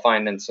well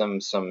finding some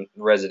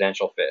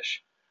residential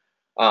fish.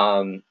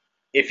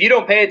 If you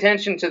don't pay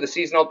attention to the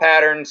seasonal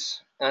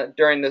patterns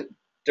during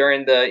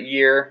the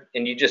year,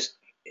 and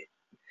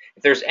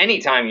if there's any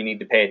time you need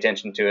to pay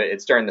attention to it,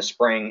 it's during the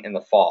spring and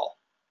the fall.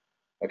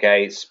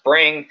 Okay,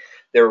 spring,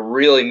 they're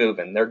really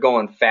moving. They're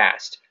going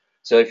fast.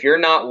 So if you're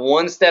not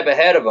one step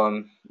ahead of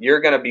them,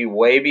 you're going to be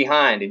way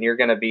behind, and you're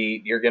going to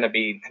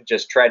be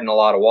just treading a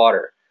lot of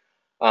water.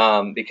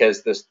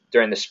 Because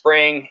during the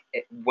spring,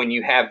 when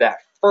you have that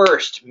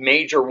first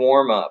major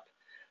warm up,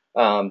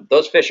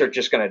 those fish are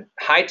just going to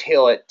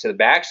hightail it to the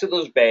backs of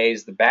those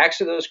bays, the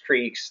backs of those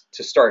creeks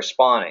to start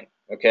spawning.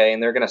 Okay,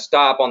 and they're going to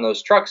stop on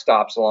those truck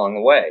stops along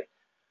the way.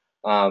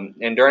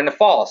 And during the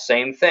fall,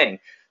 same thing.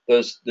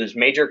 Those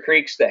major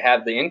creeks that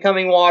have the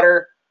incoming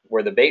water,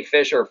 where the bait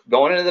fish are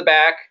going into the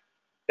back,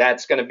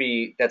 that's going to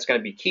be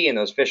key. And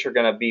those fish are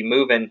going to be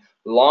moving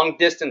long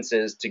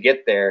distances to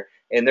get there,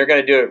 and they're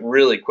going to do it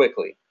really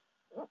quickly.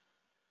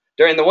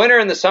 During the winter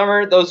and the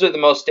summer, those are the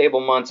most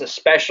stable months,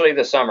 especially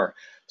the summer.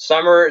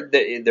 Summer,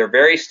 they're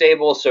very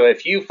stable. So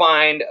if you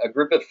find a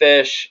group of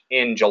fish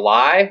in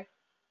July,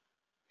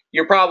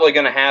 you're probably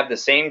going to have the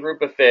same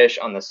group of fish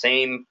on the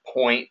same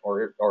point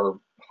or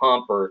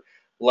hump or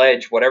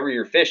ledge, whatever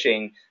you're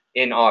fishing,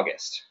 in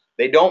August.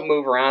 They don't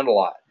move around a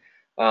lot.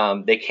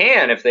 They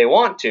can if they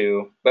want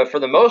to, but for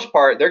the most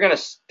part, they're going to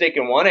stick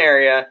in one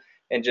area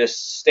and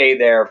just stay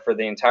there for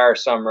the entire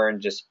summer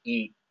and just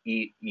eat.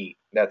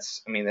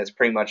 That's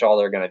pretty much all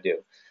they're going to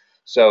do.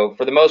 So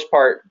for the most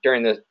part,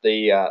 during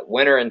the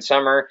winter and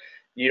summer,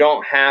 you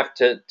don't have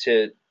to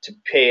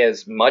pay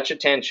as much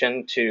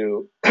attention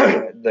to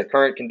the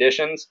current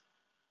conditions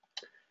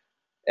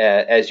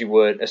as you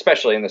would,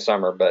 especially in the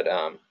summer. But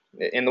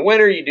in the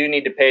winter, you do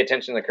need to pay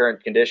attention to the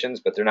current conditions,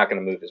 but they're not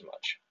going to move as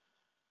much.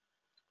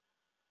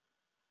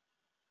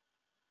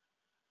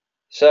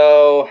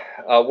 So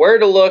where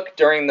to look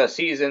during the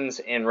seasons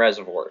in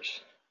reservoirs.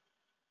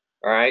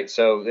 All right,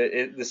 so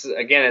this is,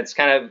 again, it's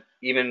kind of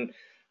even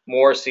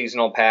more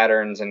seasonal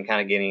patterns and kind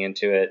of getting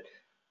into it.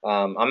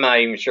 I'm not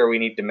even sure we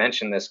need to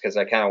mention this because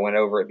I kind of went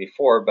over it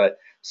before, but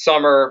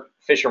summer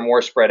fish are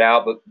more spread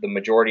out, but the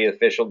majority of the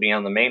fish will be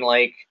on the main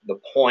lake. The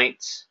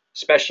points,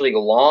 especially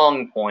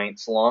long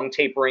points, long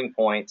tapering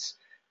points,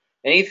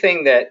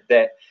 anything that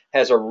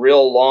has a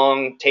real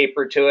long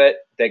taper to it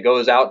that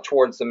goes out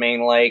towards the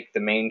main lake, the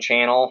main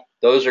channel,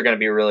 those are going to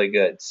be really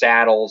good.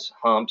 Saddles,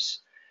 humps,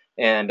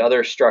 and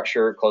other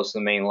structure close to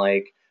the main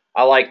lake.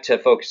 I like to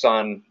focus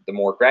on the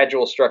more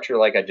gradual structure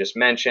like I just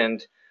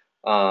mentioned.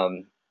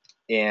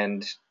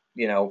 And,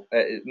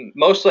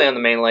 mostly on the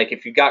main lake.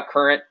 If you've got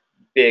current,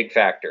 big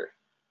factor.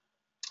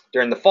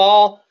 During the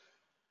fall,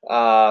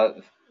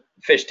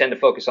 fish tend to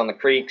focus on the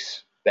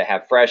creeks that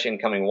have fresh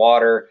incoming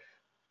water.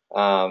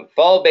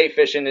 Follow bait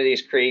fish into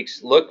these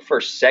creeks. Look for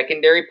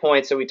secondary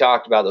points that we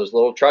talked about, those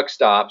little truck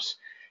stops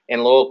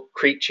and little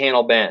creek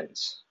channel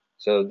bends.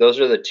 So those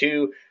are the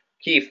two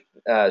key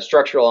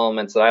structural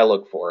elements that I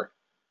look for.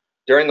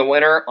 During the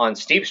winter, on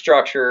steep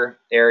structure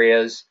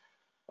areas,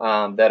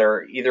 that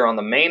are either on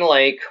the main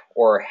lake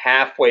or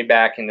halfway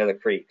back into the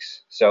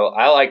creeks. So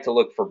I like to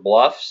look for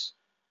bluffs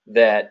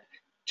that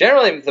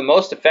generally the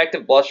most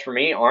effective bluffs for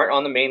me aren't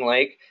on the main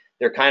lake.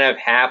 They're kind of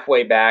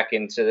halfway back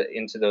into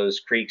those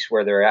creeks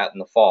where they're at in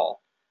the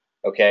fall,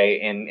 okay,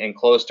 and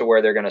close to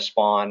where they're going to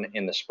spawn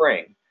in the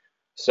spring.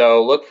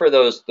 So look for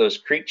those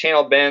creek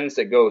channel bends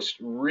that go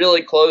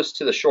really close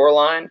to the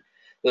shoreline.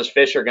 Those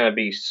fish are going to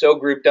be so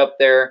grouped up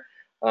there.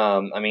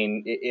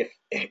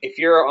 If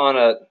you're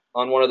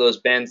on one of those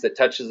bends that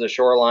touches the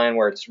shoreline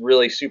where it's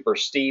really super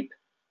steep,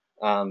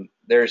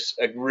 there's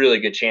a really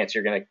good chance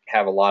you're going to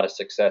have a lot of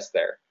success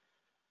there.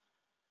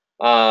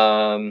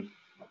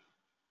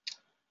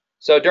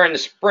 So during the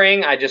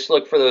spring, I just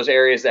look for those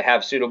areas that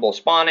have suitable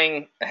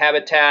spawning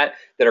habitat,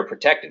 that are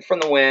protected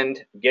from the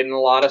wind, getting a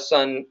lot of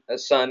sun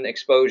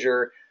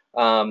exposure,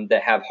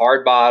 that have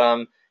hard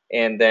bottom.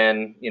 And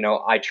then,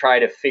 I try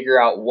to figure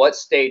out what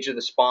stage of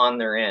the spawn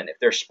they're in. If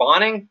they're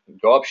spawning,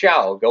 go up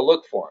shallow, go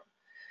look for them.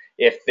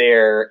 If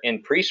they're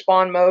in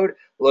pre-spawn mode,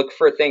 look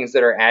for things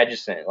that are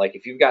adjacent. Like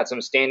if you've got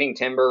some standing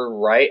timber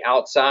right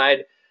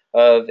outside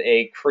of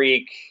a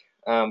creek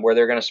where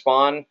they're going to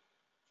spawn,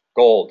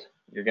 gold.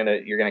 You're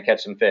gonna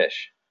catch some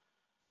fish.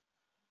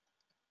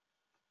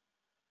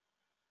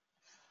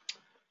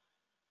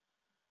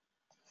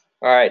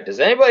 All right. Does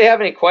anybody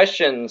have any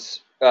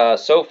questions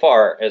so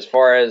far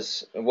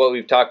as what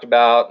we've talked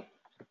about?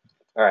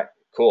 All right.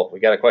 Cool. We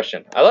got a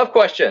question. I love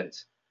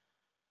questions.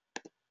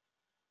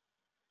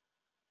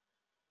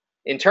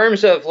 In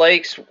terms of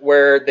lakes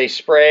where they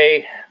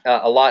spray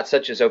a lot,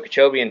 such as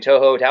Okeechobee and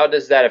Toho, how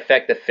does that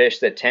affect the fish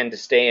that tend to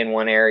stay in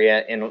one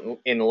area?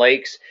 In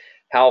lakes,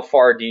 how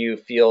far do you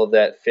feel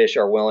that fish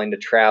are willing to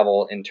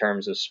travel in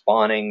terms of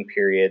spawning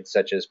periods,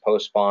 such as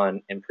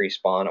post-spawn and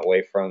pre-spawn,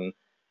 away from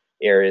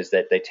areas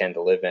that they tend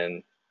to live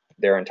in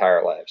their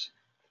entire lives?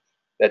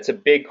 That's a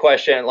big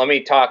question. Let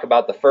me talk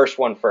about the first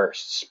one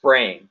first,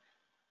 spraying.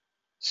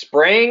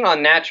 Spraying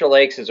on natural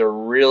lakes is a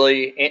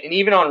really, and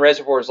even on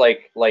reservoirs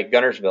like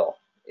Guntersville,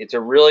 it's a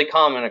really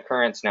common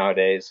occurrence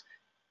nowadays,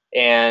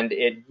 and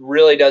it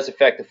really does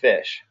affect the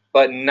fish,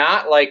 but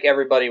not like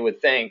everybody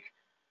would think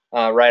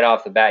right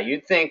off the bat.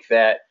 You'd think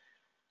that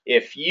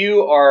if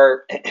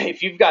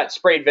you've got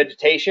sprayed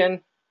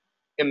vegetation,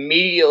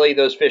 immediately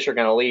those fish are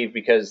going to leave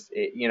because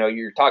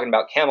you're talking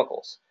about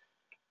chemicals.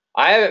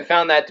 I haven't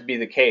found that to be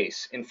the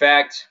case. In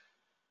fact,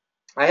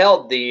 I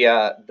held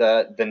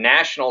the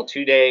national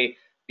 2-day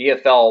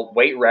BFL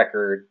weight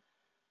record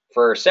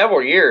for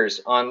several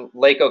years on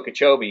Lake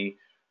Okeechobee,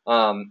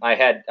 I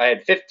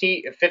had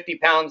 50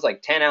 pounds,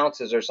 like 10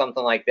 ounces or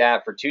something like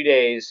that for 2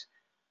 days,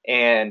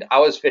 and I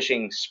was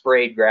fishing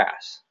sprayed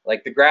grass.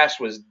 Like the grass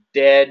was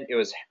dead. It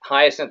was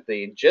hyacinth.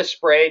 They just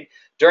sprayed.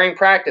 During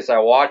practice, I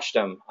watched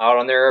them out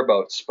on their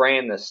airboat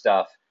spraying this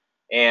stuff,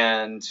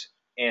 and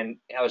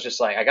I was just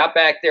like, I got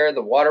back there.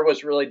 The water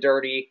was really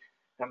dirty.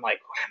 And I'm like,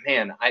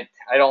 man, I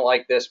don't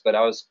like this, but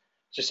I was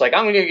just like,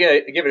 I'm gonna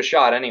give it a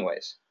shot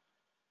anyways.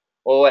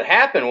 Well, what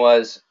happened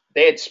was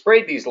they had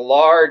sprayed these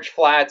large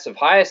flats of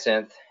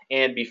hyacinth,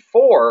 and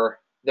before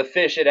the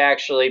fish had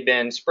actually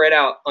been spread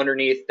out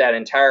underneath that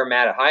entire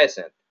mat of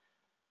hyacinth.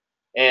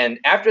 And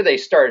after they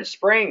started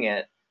spraying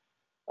it,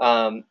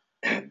 um,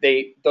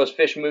 those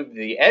fish moved to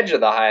the edge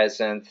of the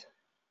hyacinth,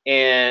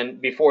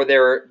 and before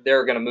they're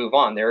going to move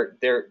on,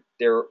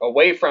 they're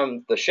away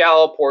from the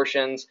shallow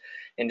portions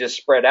and just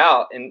spread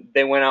out, and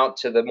they went out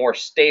to the more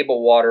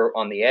stable water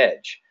on the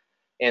edge.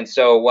 And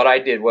so what I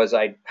did was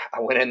I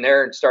went in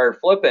there and started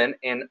flipping,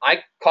 and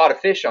I caught a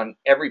fish on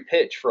every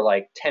pitch for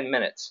like 10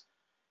 minutes.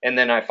 And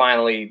then I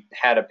finally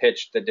had a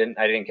pitch that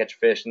I didn't catch a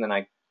fish, and then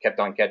I kept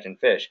on catching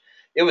fish.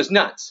 It was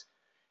nuts.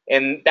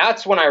 And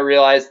that's when I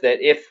realized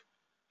that if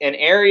an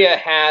area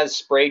has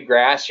sprayed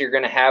grass, you're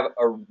going to have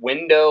a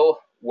window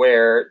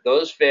where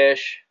those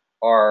fish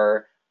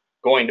are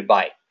going to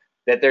bite,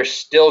 that they're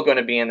still going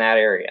to be in that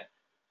area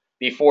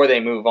before they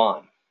move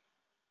on.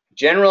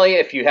 Generally,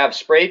 if you have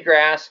sprayed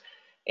grass,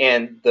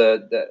 and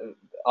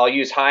I'll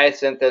use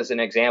hyacinth as an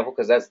example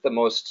because that's the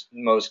most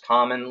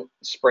common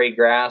sprayed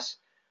grass.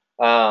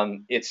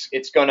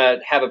 It's going to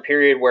have a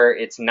period where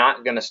it's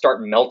not going to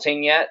start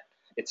melting yet.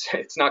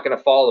 It's not going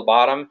to fall to the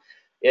bottom.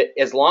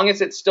 As long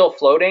as it's still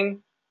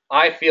floating,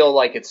 I feel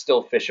like it's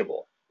still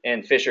fishable,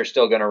 and fish are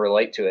still going to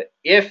relate to it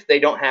if they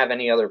don't have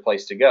any other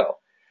place to go.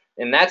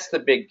 And that's the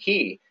big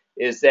key,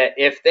 is that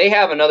if they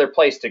have another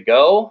place to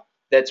go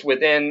that's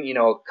within,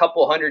 a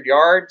couple hundred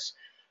yards,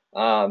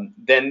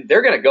 then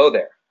they're going to go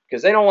there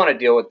because they don't want to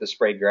deal with the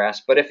sprayed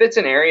grass. But if it's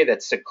an area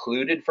that's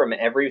secluded from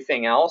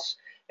everything else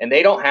and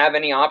they don't have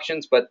any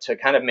options but to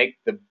kind of make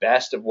the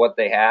best of what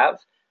they have,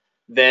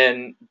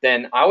 then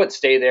I would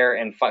stay there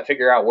and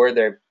figure out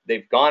where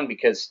they've gone,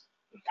 because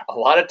a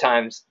lot of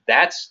times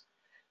that's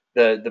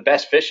the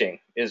best fishing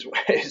is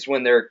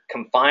when they're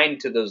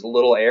confined to those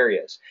little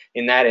areas.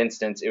 In that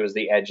instance, it was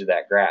the edge of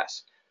that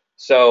grass.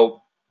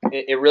 So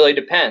it really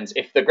depends.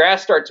 If the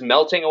grass starts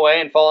melting away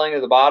and falling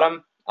to the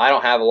bottom, I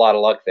don't have a lot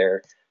of luck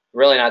there.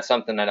 Really not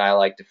something that I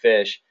like to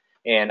fish,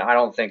 and I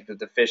don't think that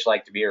the fish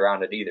like to be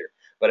around it either.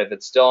 But if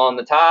it's still on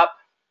the top,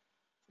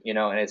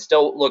 and it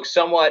still looks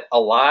somewhat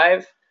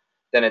alive,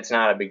 then it's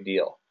not a big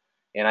deal,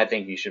 and I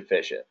think you should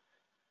fish it.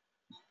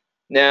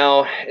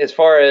 Now, as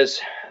far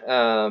as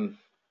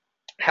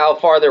how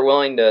far they're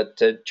willing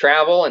to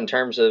travel in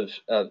terms of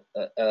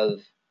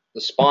the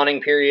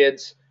spawning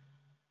periods,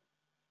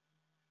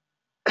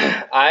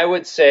 I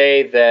would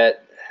say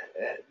that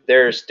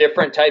there's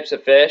different types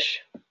of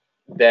fish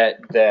that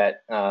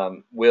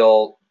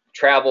will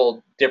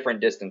travel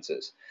different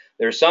distances.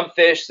 There's some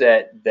fish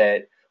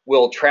that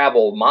will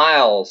travel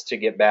miles to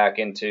get back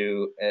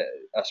into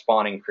a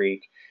spawning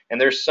creek, and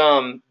there's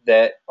some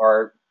that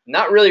are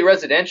not really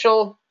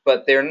residential,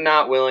 but they're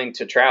not willing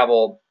to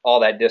travel all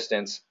that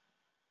distance.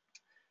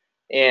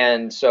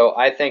 And so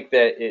I think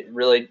that it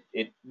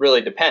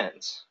really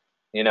depends,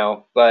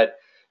 But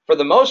for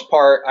the most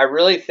part, I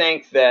really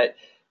think that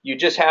you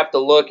just have to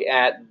look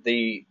at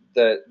the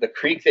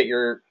creek that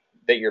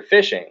you're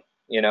fishing.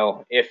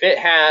 If it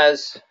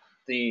has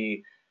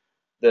the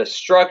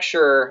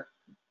structure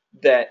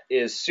that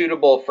is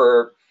suitable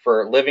for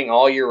living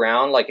all year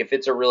round, like if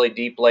it's a really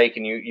deep lake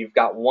and you've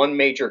got one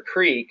major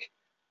creek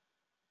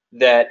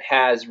that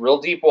has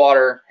real deep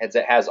water,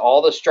 that has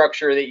all the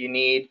structure that you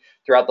need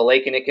throughout the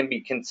lake, and it can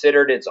be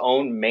considered its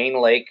own main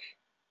lake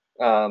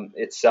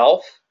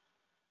itself,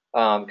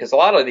 because a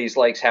lot of these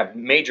lakes have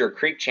major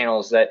creek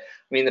channels that,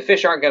 the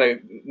fish aren't going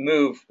to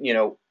move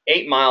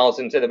 8 miles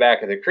into the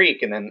back of the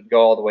creek and then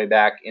go all the way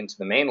back into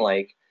the main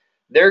lake.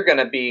 They're going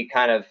to be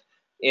kind of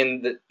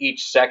in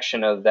each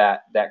section of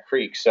that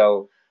creek.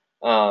 So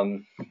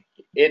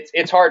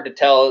it's hard to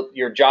tell.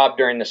 Your job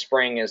during the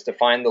spring is to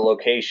find the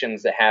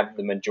locations that have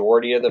the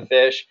majority of the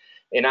fish,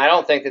 and I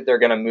don't think that they're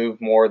going to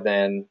move more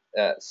than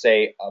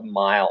say a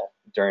mile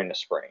during the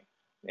spring.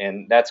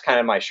 And that's kind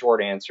of my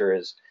short answer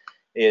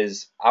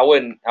is I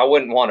wouldn't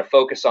want to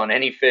focus on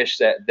any fish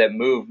that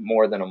move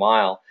more than a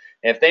mile.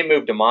 And if they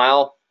moved a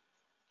mile,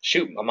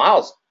 shoot, a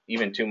mile's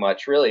even too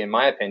much, really, in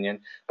my opinion.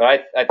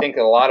 But I think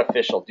a lot of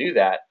fish will do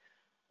that.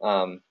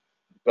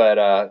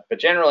 But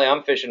generally,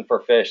 I'm fishing for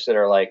fish that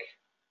are like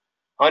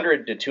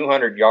 100 to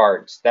 200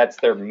 yards. That's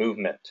their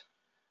movement.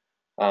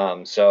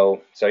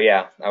 So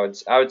yeah, I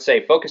would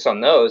say focus on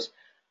those.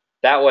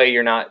 That way,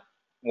 you're not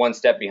one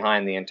step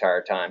behind the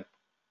entire time.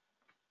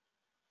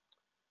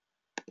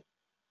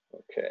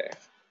 Okay.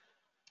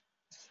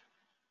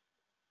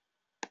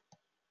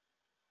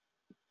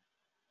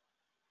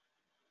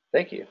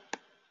 Thank you.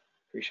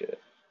 Appreciate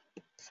it.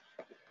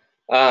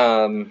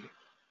 All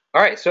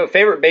right. So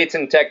favorite baits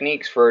and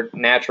techniques for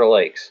natural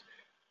lakes.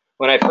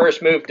 when I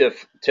first moved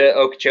to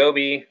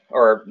Okeechobee,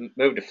 or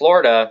moved to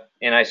Florida,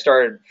 and I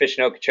started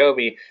fishing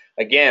Okeechobee,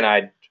 again,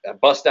 I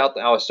bust out.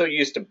 I was so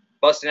used to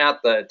busting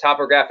out the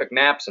topographic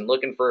maps and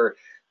looking for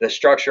the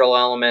structural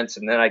elements,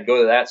 and then I'd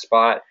go to that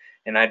spot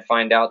and I'd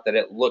find out that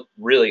it looked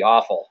really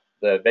awful.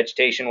 The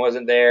vegetation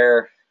wasn't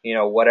there, you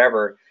know,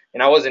 whatever,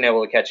 and I wasn't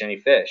able to catch any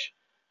fish.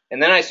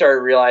 And then I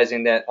started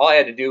realizing that all I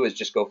had to do was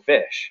just go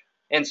fish.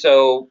 And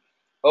so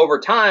over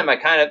time, I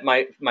kind of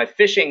my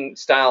fishing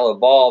style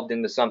evolved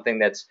into something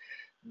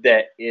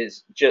that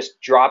is just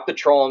drop the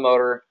trolling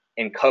motor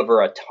and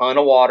cover a ton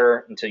of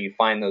water until you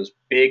find those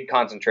big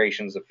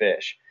concentrations of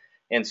fish.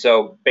 And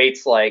so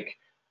baits like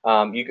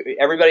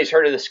everybody's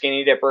heard of the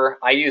skinny dipper.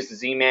 I use the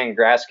Z-Man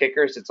grass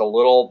kickers. It's a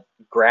little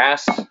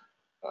grass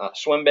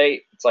swim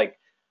bait. It's like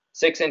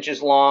 6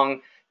 inches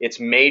long. It's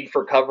made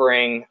for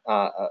covering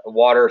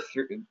water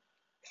through,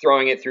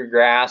 throwing it through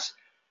grass.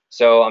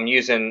 So I'm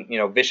using, you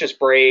know, vicious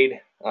braid,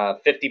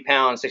 50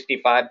 pound,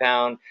 65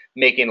 pound,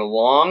 making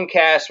long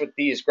casts with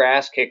these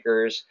grass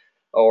kickers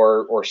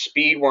or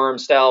speed worm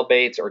style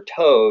baits or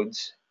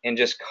toads, and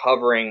just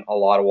covering a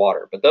lot of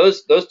water. But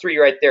those three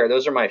right there,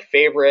 those are my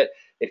favorite.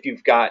 If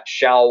you've got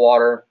shallow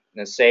water,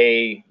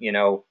 say, you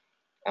know,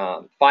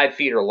 5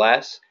 feet or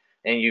less,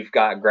 and you've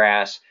got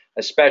grass,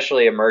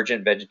 especially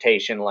emergent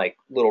vegetation like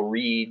little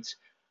reeds,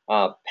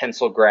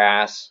 pencil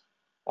grass,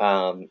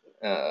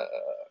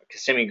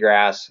 Kissimmee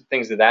grass,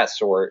 things of that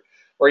sort,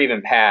 or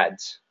even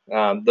pads.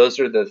 Those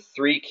are the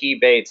 3 key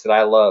baits that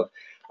I love.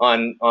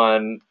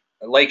 On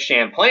Lake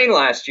Champlain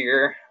last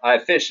year, I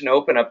fished an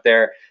open up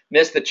there,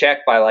 missed the check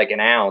by like an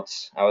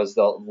ounce. I was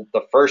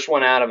the first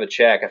one out of a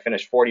check. I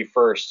finished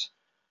 41st,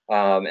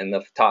 and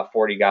the top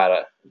 40 got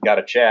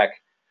a check.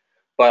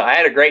 But I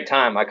had a great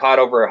time. I caught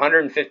over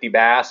 150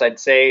 bass, I'd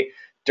say,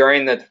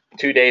 during the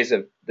 2 days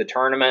of the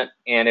tournament,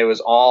 and it was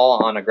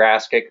all on a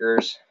grass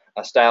kickers,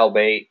 a style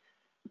bait.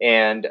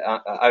 And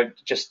I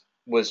just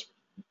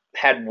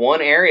had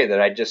one area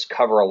that I just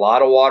cover a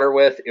lot of water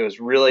with. It was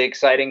really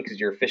exciting because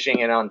you're fishing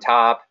it on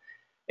top,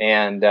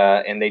 and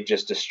they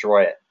just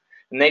destroy it.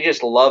 And they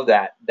just love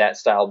that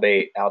style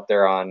bait out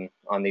there on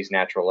these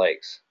natural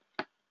lakes.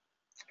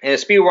 And a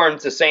speed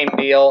worm's the same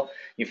deal.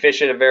 You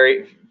fish it a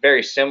very,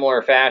 very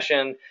similar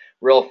fashion,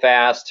 real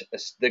fast.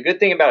 The good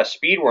thing about a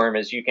speed worm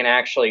is you can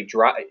actually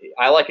drop.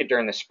 I like it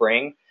during the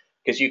spring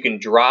because you can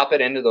drop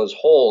it into those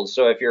holes.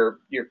 So if you're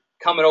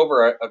coming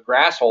over a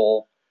grass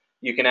hole,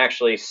 you can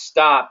actually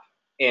stop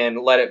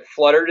and let it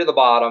flutter to the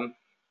bottom,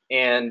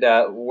 and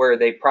where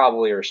they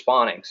probably are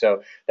spawning.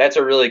 So that's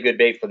a really good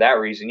bait for that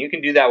reason. You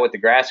can do that with the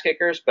grass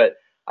kickers, but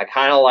I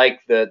kind of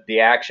like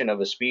the action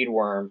of a speed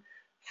worm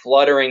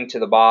fluttering to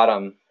the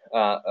bottom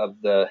of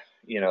the,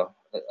 you know,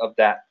 of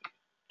that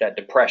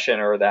depression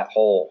or that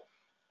hole.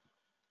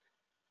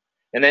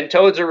 And then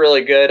toads are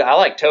really good. I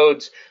like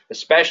toads,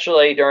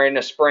 especially during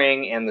the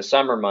spring and the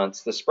summer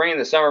months. The spring and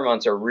the summer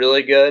months are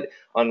really good.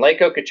 On Lake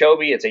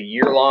Okeechobee, it's a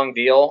year-long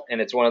deal, and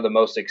it's one of the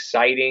most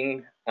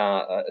exciting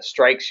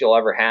strikes you'll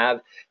ever have.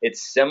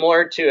 It's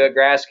similar to a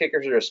grass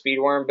kickers or a speed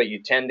worm, but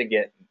you tend to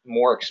get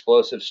more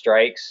explosive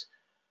strikes.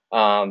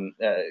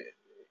 The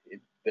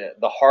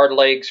hard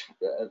legs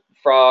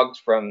frogs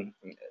from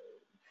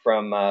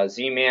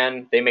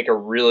Z-Man, they make a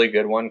really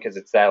good one because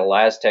it's that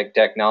Elastec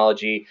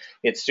technology.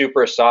 It's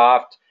super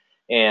soft,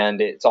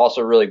 and it's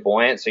also really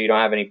buoyant, so you don't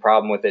have any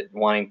problem with it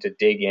wanting to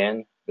dig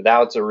in. But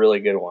that's a really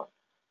good one.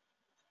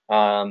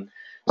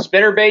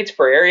 Spinner baits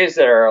for areas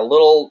that are a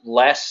little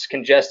less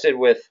congested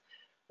with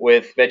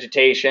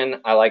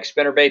vegetation. I like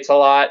spinner baits a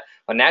lot.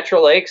 On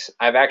natural lakes,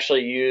 I've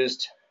actually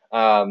used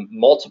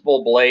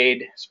multiple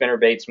blade spinner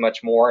baits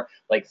much more,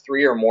 like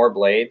 3 or more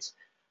blades.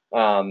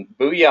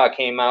 Booyah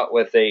came out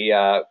with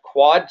a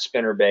quad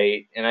spinner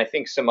bait, and I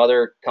think some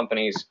other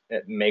companies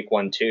make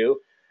one too.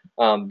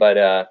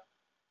 But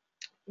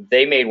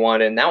they made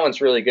one, and that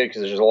one's really good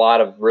because there's a lot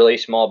of really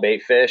small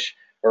bait fish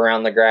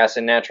around the grass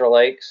in natural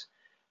lakes,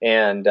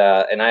 and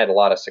I had a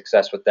lot of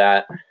success with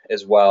that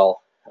as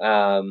well.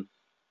 And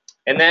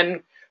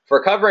then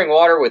for covering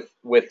water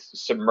with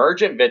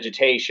submergent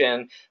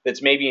vegetation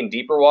that's maybe in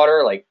deeper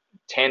water, like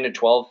 10 to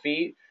 12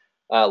 feet,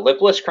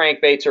 lipless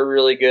crankbaits are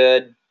really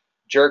good.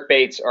 Jerk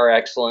baits are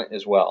excellent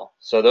as well.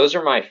 So those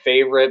are my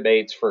favorite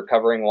baits for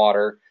covering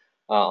water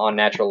on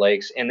natural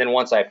lakes. And then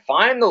once I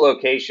find the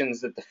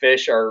locations that the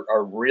fish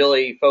are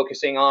really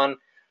focusing on,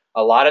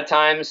 a lot of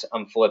times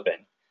I'm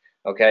flipping.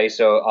 Okay,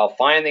 so I'll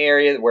find the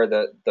area where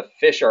the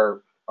fish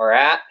are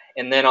at,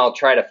 and then I'll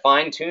try to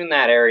fine-tune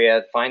that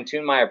area,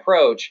 fine-tune my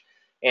approach,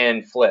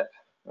 and flip.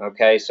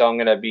 Okay, so I'm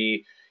going to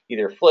be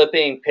either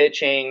flipping,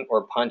 pitching,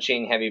 or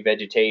punching heavy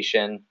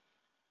vegetation.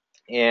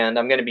 And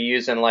I'm going to be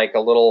using like a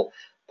little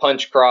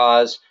punch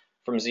craws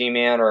from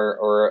Z-Man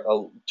or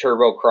a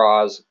turbo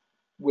craws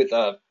with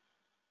a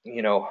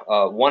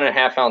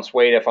 1.5 ounce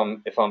weight if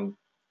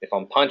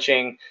I'm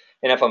punching,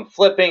 and if I'm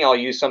flipping, I'll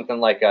use something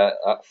like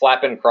a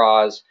flapping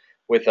craws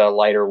with a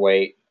lighter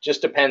weight.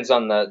 Just depends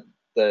on the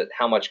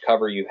how much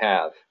cover you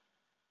have.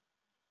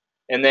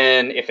 And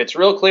then if it's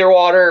real clear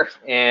water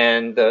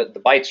and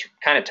the bite's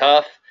kind of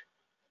tough,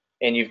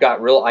 and you've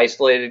got real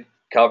isolated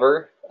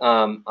cover,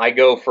 I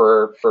go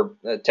for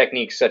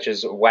techniques such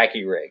as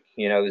wacky rig.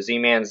 You know, the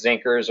Z-Man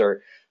zinkers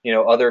or, you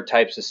know, other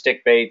types of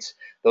stick baits.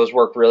 Those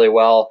work really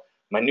well.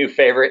 My new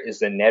favorite is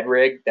the Ned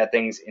rig. That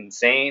thing's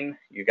insane.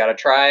 You got to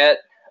try it.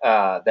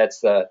 That's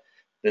the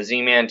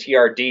Z-Man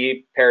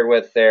TRD paired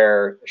with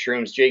their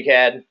Shrooms jig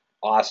head.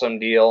 Awesome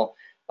deal.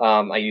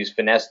 I use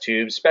finesse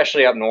tubes,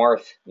 especially up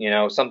north. You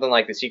know, something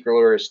like the Secret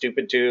Lure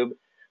Stupid Tube.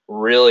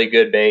 Really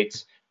good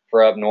baits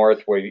for up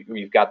north where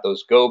you've got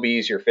those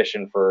gobies. You're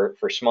fishing for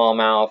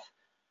smallmouth.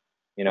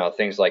 You know,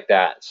 things like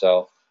that.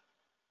 So,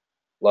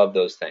 love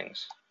those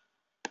things.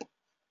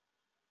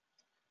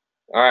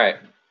 All right.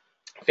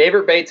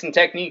 Favorite baits and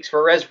techniques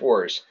for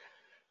reservoirs.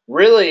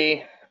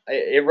 Really,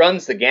 it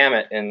runs the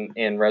gamut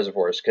in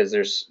reservoirs because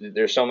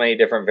there's so many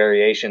different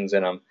variations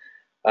in them.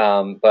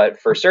 But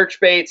for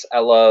search baits, I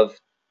love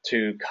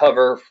to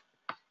cover.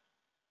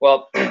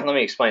 Well, let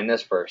me explain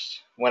this first.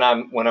 When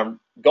I'm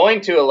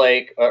going to a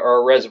lake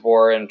or a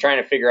reservoir and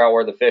trying to figure out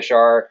where the fish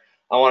are,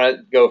 I want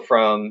to go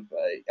from.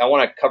 I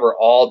want to cover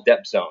all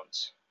depth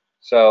zones.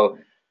 So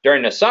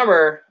during the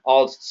summer,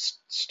 I'll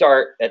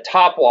start at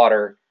top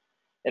water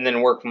and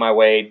then work my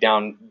way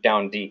down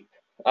deep.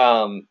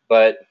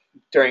 But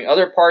during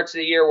other parts of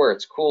the year where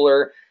it's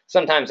cooler,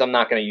 sometimes I'm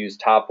not going to use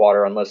top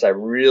water unless I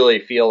really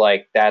feel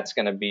like that's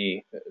going to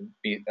be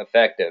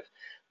effective.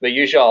 But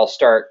usually I'll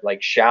start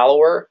like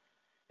shallower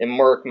and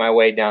work my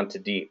way down to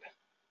deep.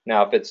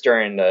 Now, if it's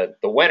during the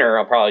winter,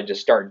 I'll probably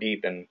just start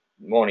deep and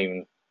won't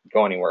even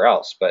go anywhere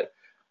else. But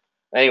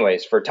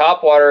anyways, for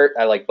top water,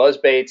 I like buzz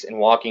baits and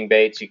walking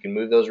baits. You can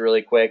move those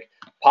really quick.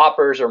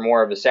 Poppers are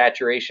more of a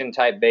saturation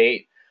type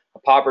bait.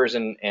 Poppers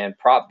and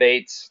prop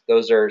baits,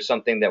 those are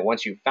something that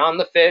once you've found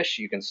the fish,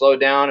 you can slow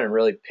down and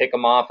really pick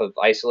them off of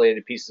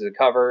isolated pieces of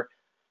cover.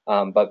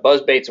 But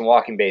buzz baits and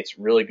walking baits,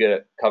 really good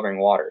at covering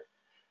water.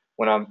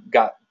 When I've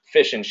got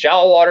fish in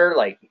shallow water,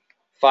 like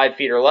 5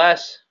 feet or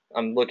less,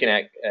 I'm looking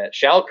at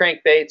shallow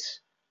crankbaits,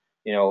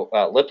 you know,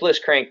 lipless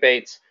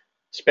crankbaits,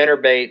 spinner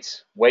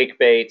baits, wake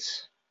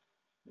baits,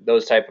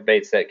 those type of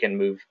baits that can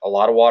move a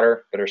lot of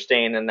water but are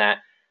staying in that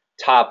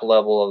top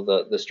level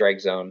of the strike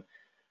zone.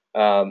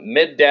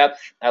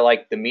 Mid-depth, I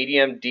like the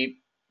medium deep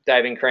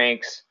diving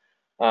cranks.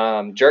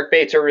 Jerk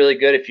baits are really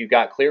good if you've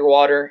got clear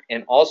water,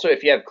 and also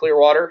if you have clear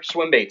water,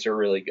 swim baits are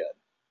really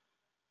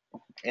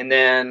good. And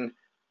then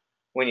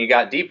when you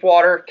got deep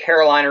water,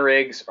 Carolina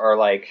rigs are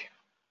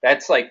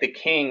that's like the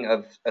king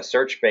of a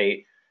search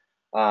bait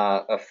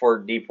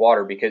for deep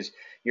water because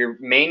you're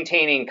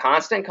maintaining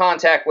constant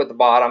contact with the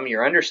bottom.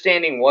 You're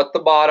understanding what the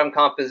bottom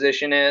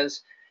composition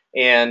is,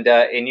 and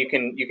you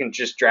can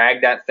just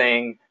drag that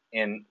thing,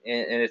 and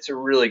it's a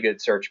really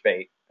good search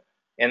bait.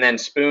 And then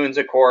spoons,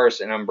 of course,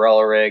 and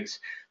umbrella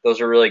rigs.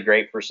 Those are really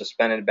great for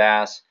suspended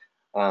bass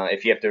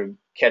if you have to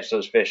catch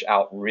those fish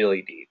out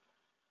really deep.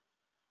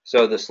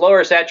 So the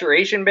slower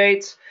saturation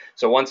baits.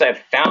 So once I've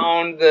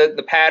found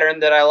the pattern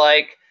that I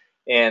like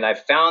and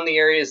I've found the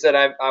areas that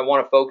I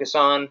want to focus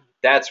on,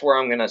 that's where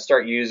I'm going to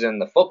start using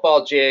the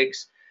football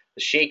jigs,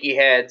 the shaky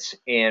heads,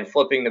 and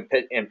flipping the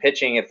pit and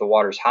pitching if the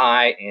water's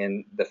high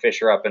and the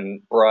fish are up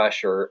in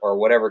brush or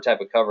whatever type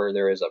of cover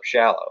there is up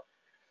shallow.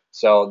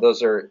 So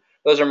those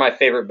are my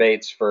favorite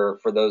baits for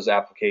those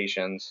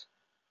applications.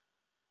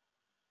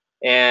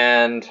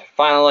 And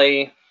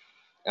finally,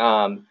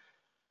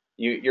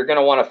 you're going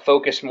to want to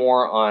focus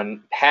more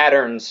on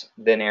patterns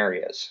than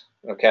areas.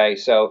 Okay,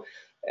 so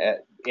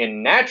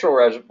in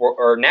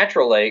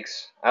natural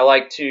lakes, I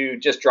like to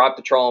just drop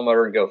the trolling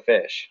motor and go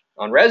fish.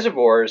 On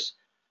reservoirs,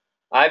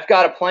 I've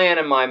got a plan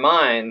in my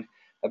mind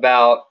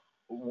about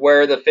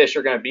where the fish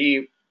are going to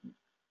be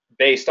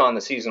based on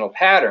the seasonal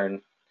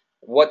pattern,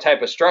 what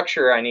type of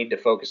structure I need to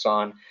focus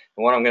on.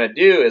 And what I'm going to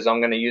do is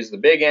I'm going to use the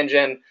big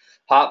engine,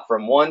 hop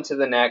from one to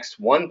the next,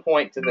 one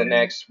point to the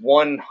next,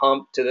 one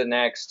hump to the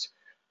next,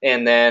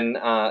 and then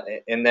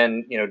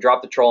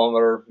drop the trolling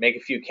motor, make a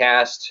few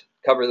casts,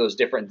 cover those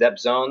different depth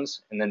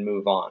zones, and then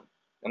move on.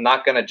 I'm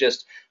not going to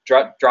just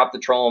drop the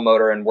trolling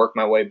motor and work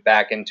my way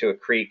back into a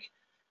creek,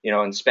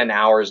 and spend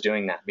hours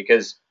doing that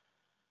because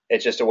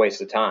it's just a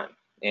waste of time.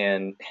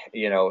 And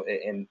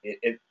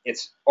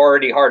it's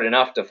already hard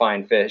enough to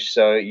find fish,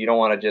 so you don't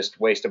want to just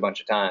waste a bunch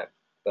of time.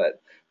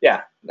 But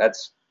yeah,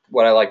 that's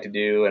what I like to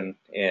do,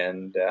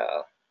 and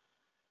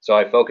so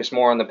I focus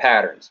more on the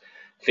patterns.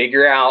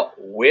 Figure out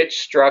which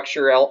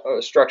structural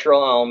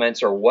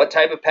elements or what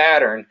type of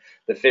pattern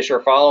the fish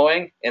are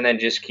following, and then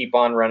just keep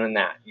on running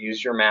that.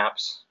 Use your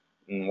maps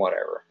and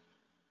whatever.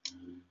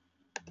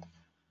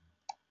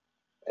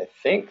 I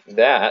think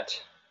that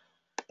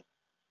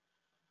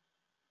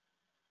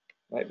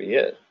might be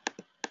it.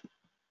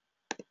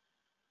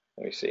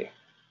 Let me see.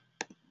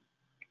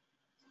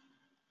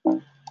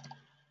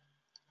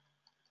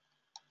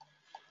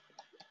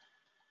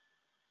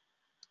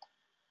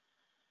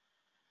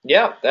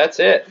 Yeah, that's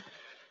it.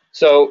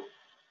 So,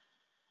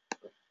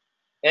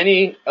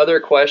 any other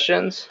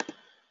questions?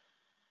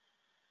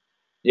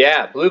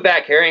 Yeah,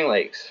 blueback herring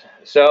lakes.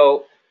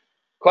 So,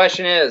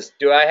 question is,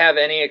 do I have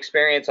any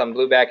experience on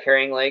blueback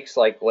herring lakes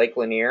like Lake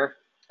Lanier?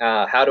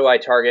 how do I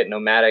target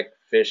nomadic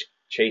fish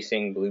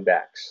chasing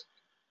bluebacks?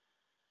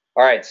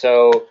 All right,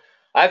 so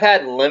I've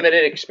had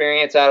limited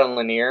experience out on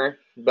Lanier,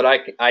 but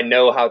I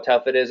know how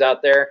tough it is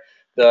out there.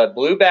 The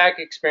blueback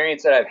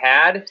experience that I've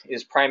had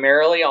is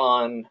primarily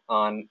on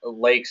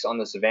lakes on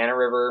the Savannah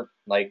River,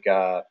 like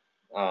I'm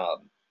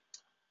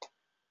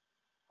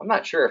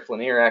not sure if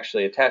Lanier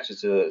actually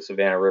attaches to the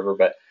Savannah River,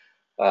 but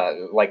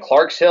like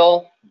Clark's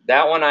Hill,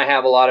 that one I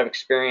have a lot of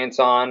experience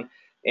on,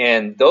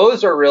 and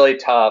those are really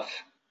tough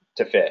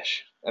to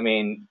fish. I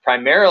mean,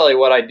 primarily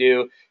what I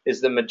do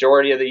is the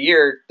majority of the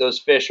year, those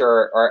fish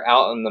are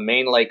out on the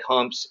main lake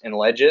humps and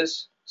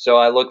ledges. So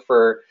I look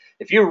for,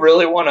 if you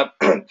really want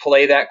to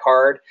play that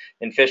card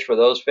and fish for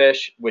those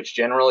fish, which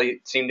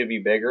generally seem to be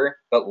bigger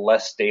but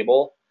less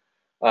stable,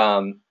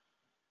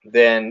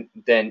 then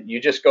you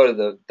just go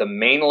to the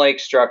main lake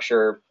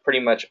structure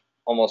pretty much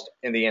almost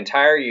in the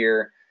entire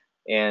year,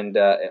 and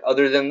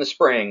other than the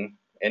spring,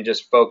 and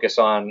just focus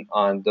on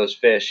those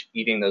fish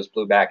eating those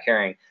blueback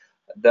herring.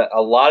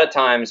 A lot of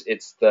times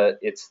it's the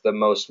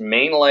most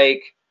main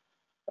lake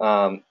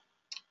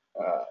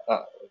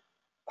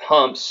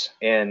humps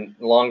and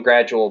long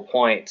gradual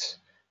points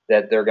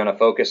that they're going to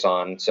focus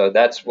on. So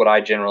that's what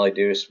I generally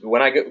do.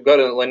 When I go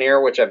to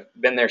Lanier, which I've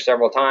been there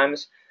several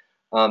times,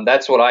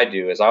 that's what I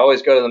do. Is I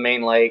always go to the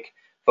main lake,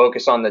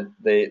 focus on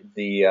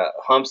the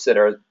humps that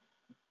are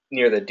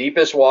near the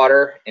deepest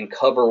water, and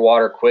cover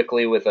water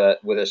quickly with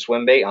a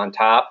swim bait on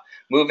top,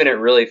 moving it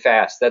really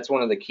fast. That's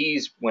one of the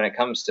keys when it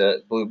comes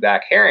to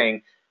blueback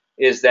herring,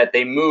 is that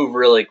they move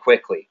really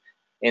quickly.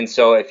 And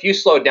so if you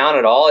slow down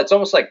at all, it's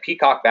almost like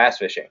peacock bass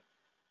fishing.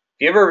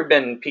 If you've ever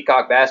been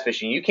peacock bass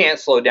fishing, you can't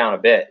slow down a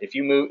bit. If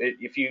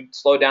you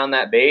slow down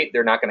that bait,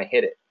 they're not going to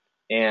hit it.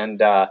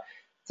 And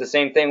it's the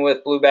same thing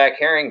with blueback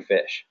herring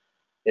fish,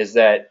 is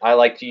that I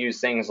like to use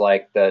things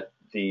like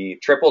the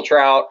triple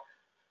trout,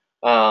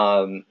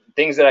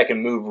 things that I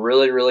can move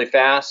really, really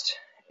fast,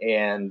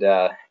 and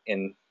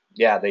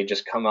yeah, they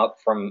just come up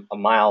from a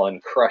mile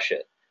and crush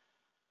it.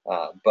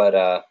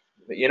 But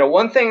you know,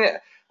 one thing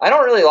that I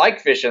don't really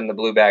like fishing the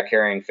blueback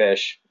herring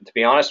fish, to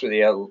be honest with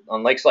you,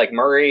 on lakes like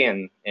Murray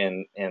and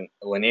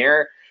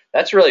Lanier.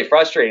 That's really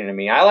frustrating to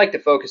me. I like to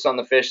focus on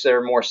the fish that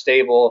are more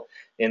stable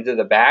into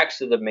the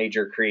backs of the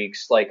major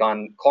creeks, like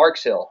on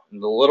Clark's Hill,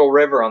 the Little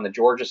River on the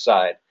Georgia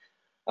side.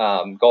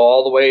 Go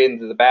all the way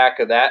into the back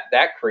of that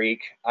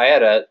creek. I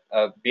had a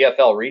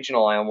BFL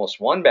regional I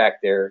almost won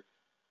back there,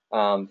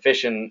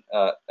 fishing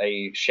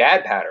a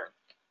shad pattern,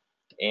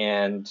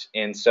 and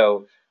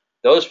so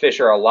those fish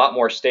are a lot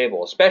more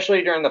stable,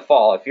 especially during the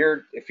fall. If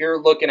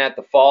you're looking at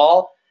the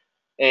fall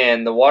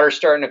and the water's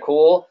starting to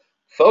cool,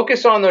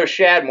 focus on those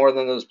shad more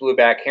than those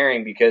blueback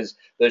herring, because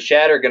those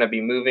shad are going to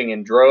be moving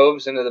in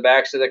droves into the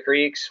backs of the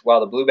creeks,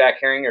 while the blueback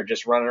herring are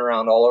just running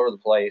around all over the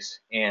place.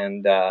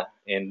 And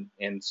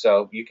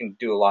so you can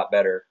do a lot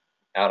better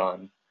out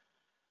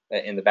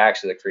in the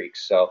backs of the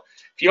creeks. So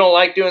if you don't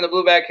like doing the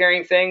blueback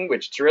herring thing,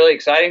 which it's really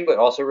exciting but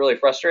also really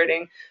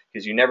frustrating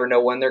because you never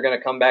know when they're going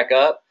to come back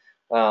up,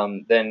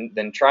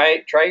 then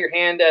try your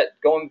hand at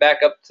going back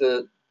up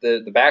to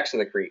the backs of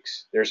the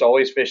creeks. There's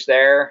always fish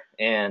there,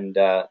 and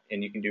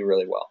you can do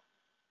really well.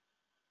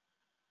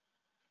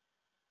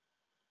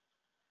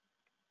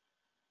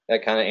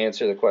 That kind of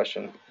answered the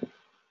question.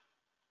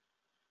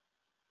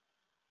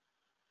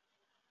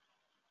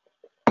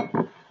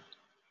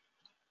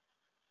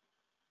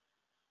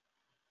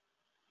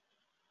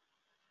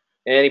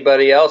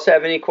 Anybody else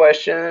have any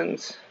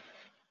questions?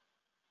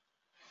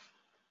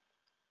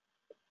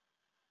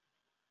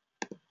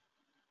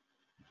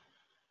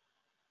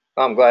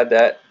 I'm glad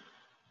that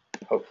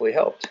hopefully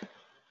helped.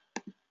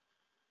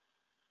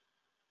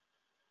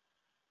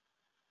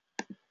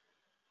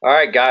 All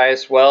right,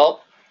 guys.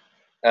 Well,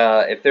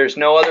 if there's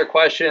no other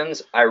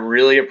questions, I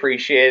really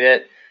appreciate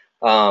it.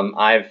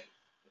 I've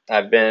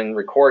been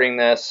recording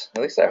this.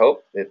 At least I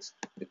hope it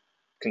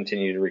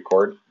continue to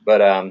record.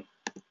 But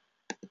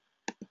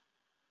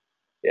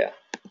yeah.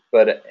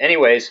 But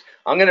anyways,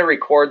 I'm going to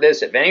record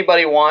this. If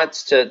anybody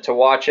wants to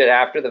watch it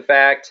after the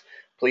fact,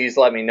 please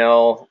let me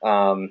know,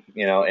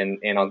 you know,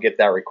 and I'll get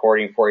that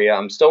recording for you.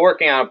 I'm still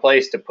working on a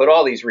place to put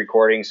all these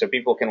recordings so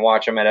people can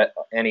watch them at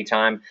any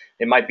time.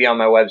 It might be on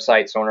my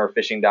website,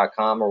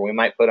 sonarfishing.com, or we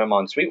might put them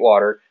on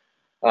Sweetwater.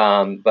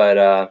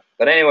 But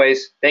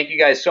anyways, thank you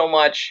guys so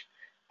much.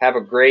 Have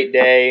a great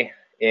day,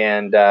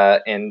 and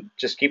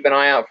just keep an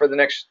eye out for the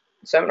next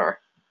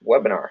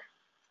webinar.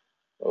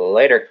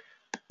 Later.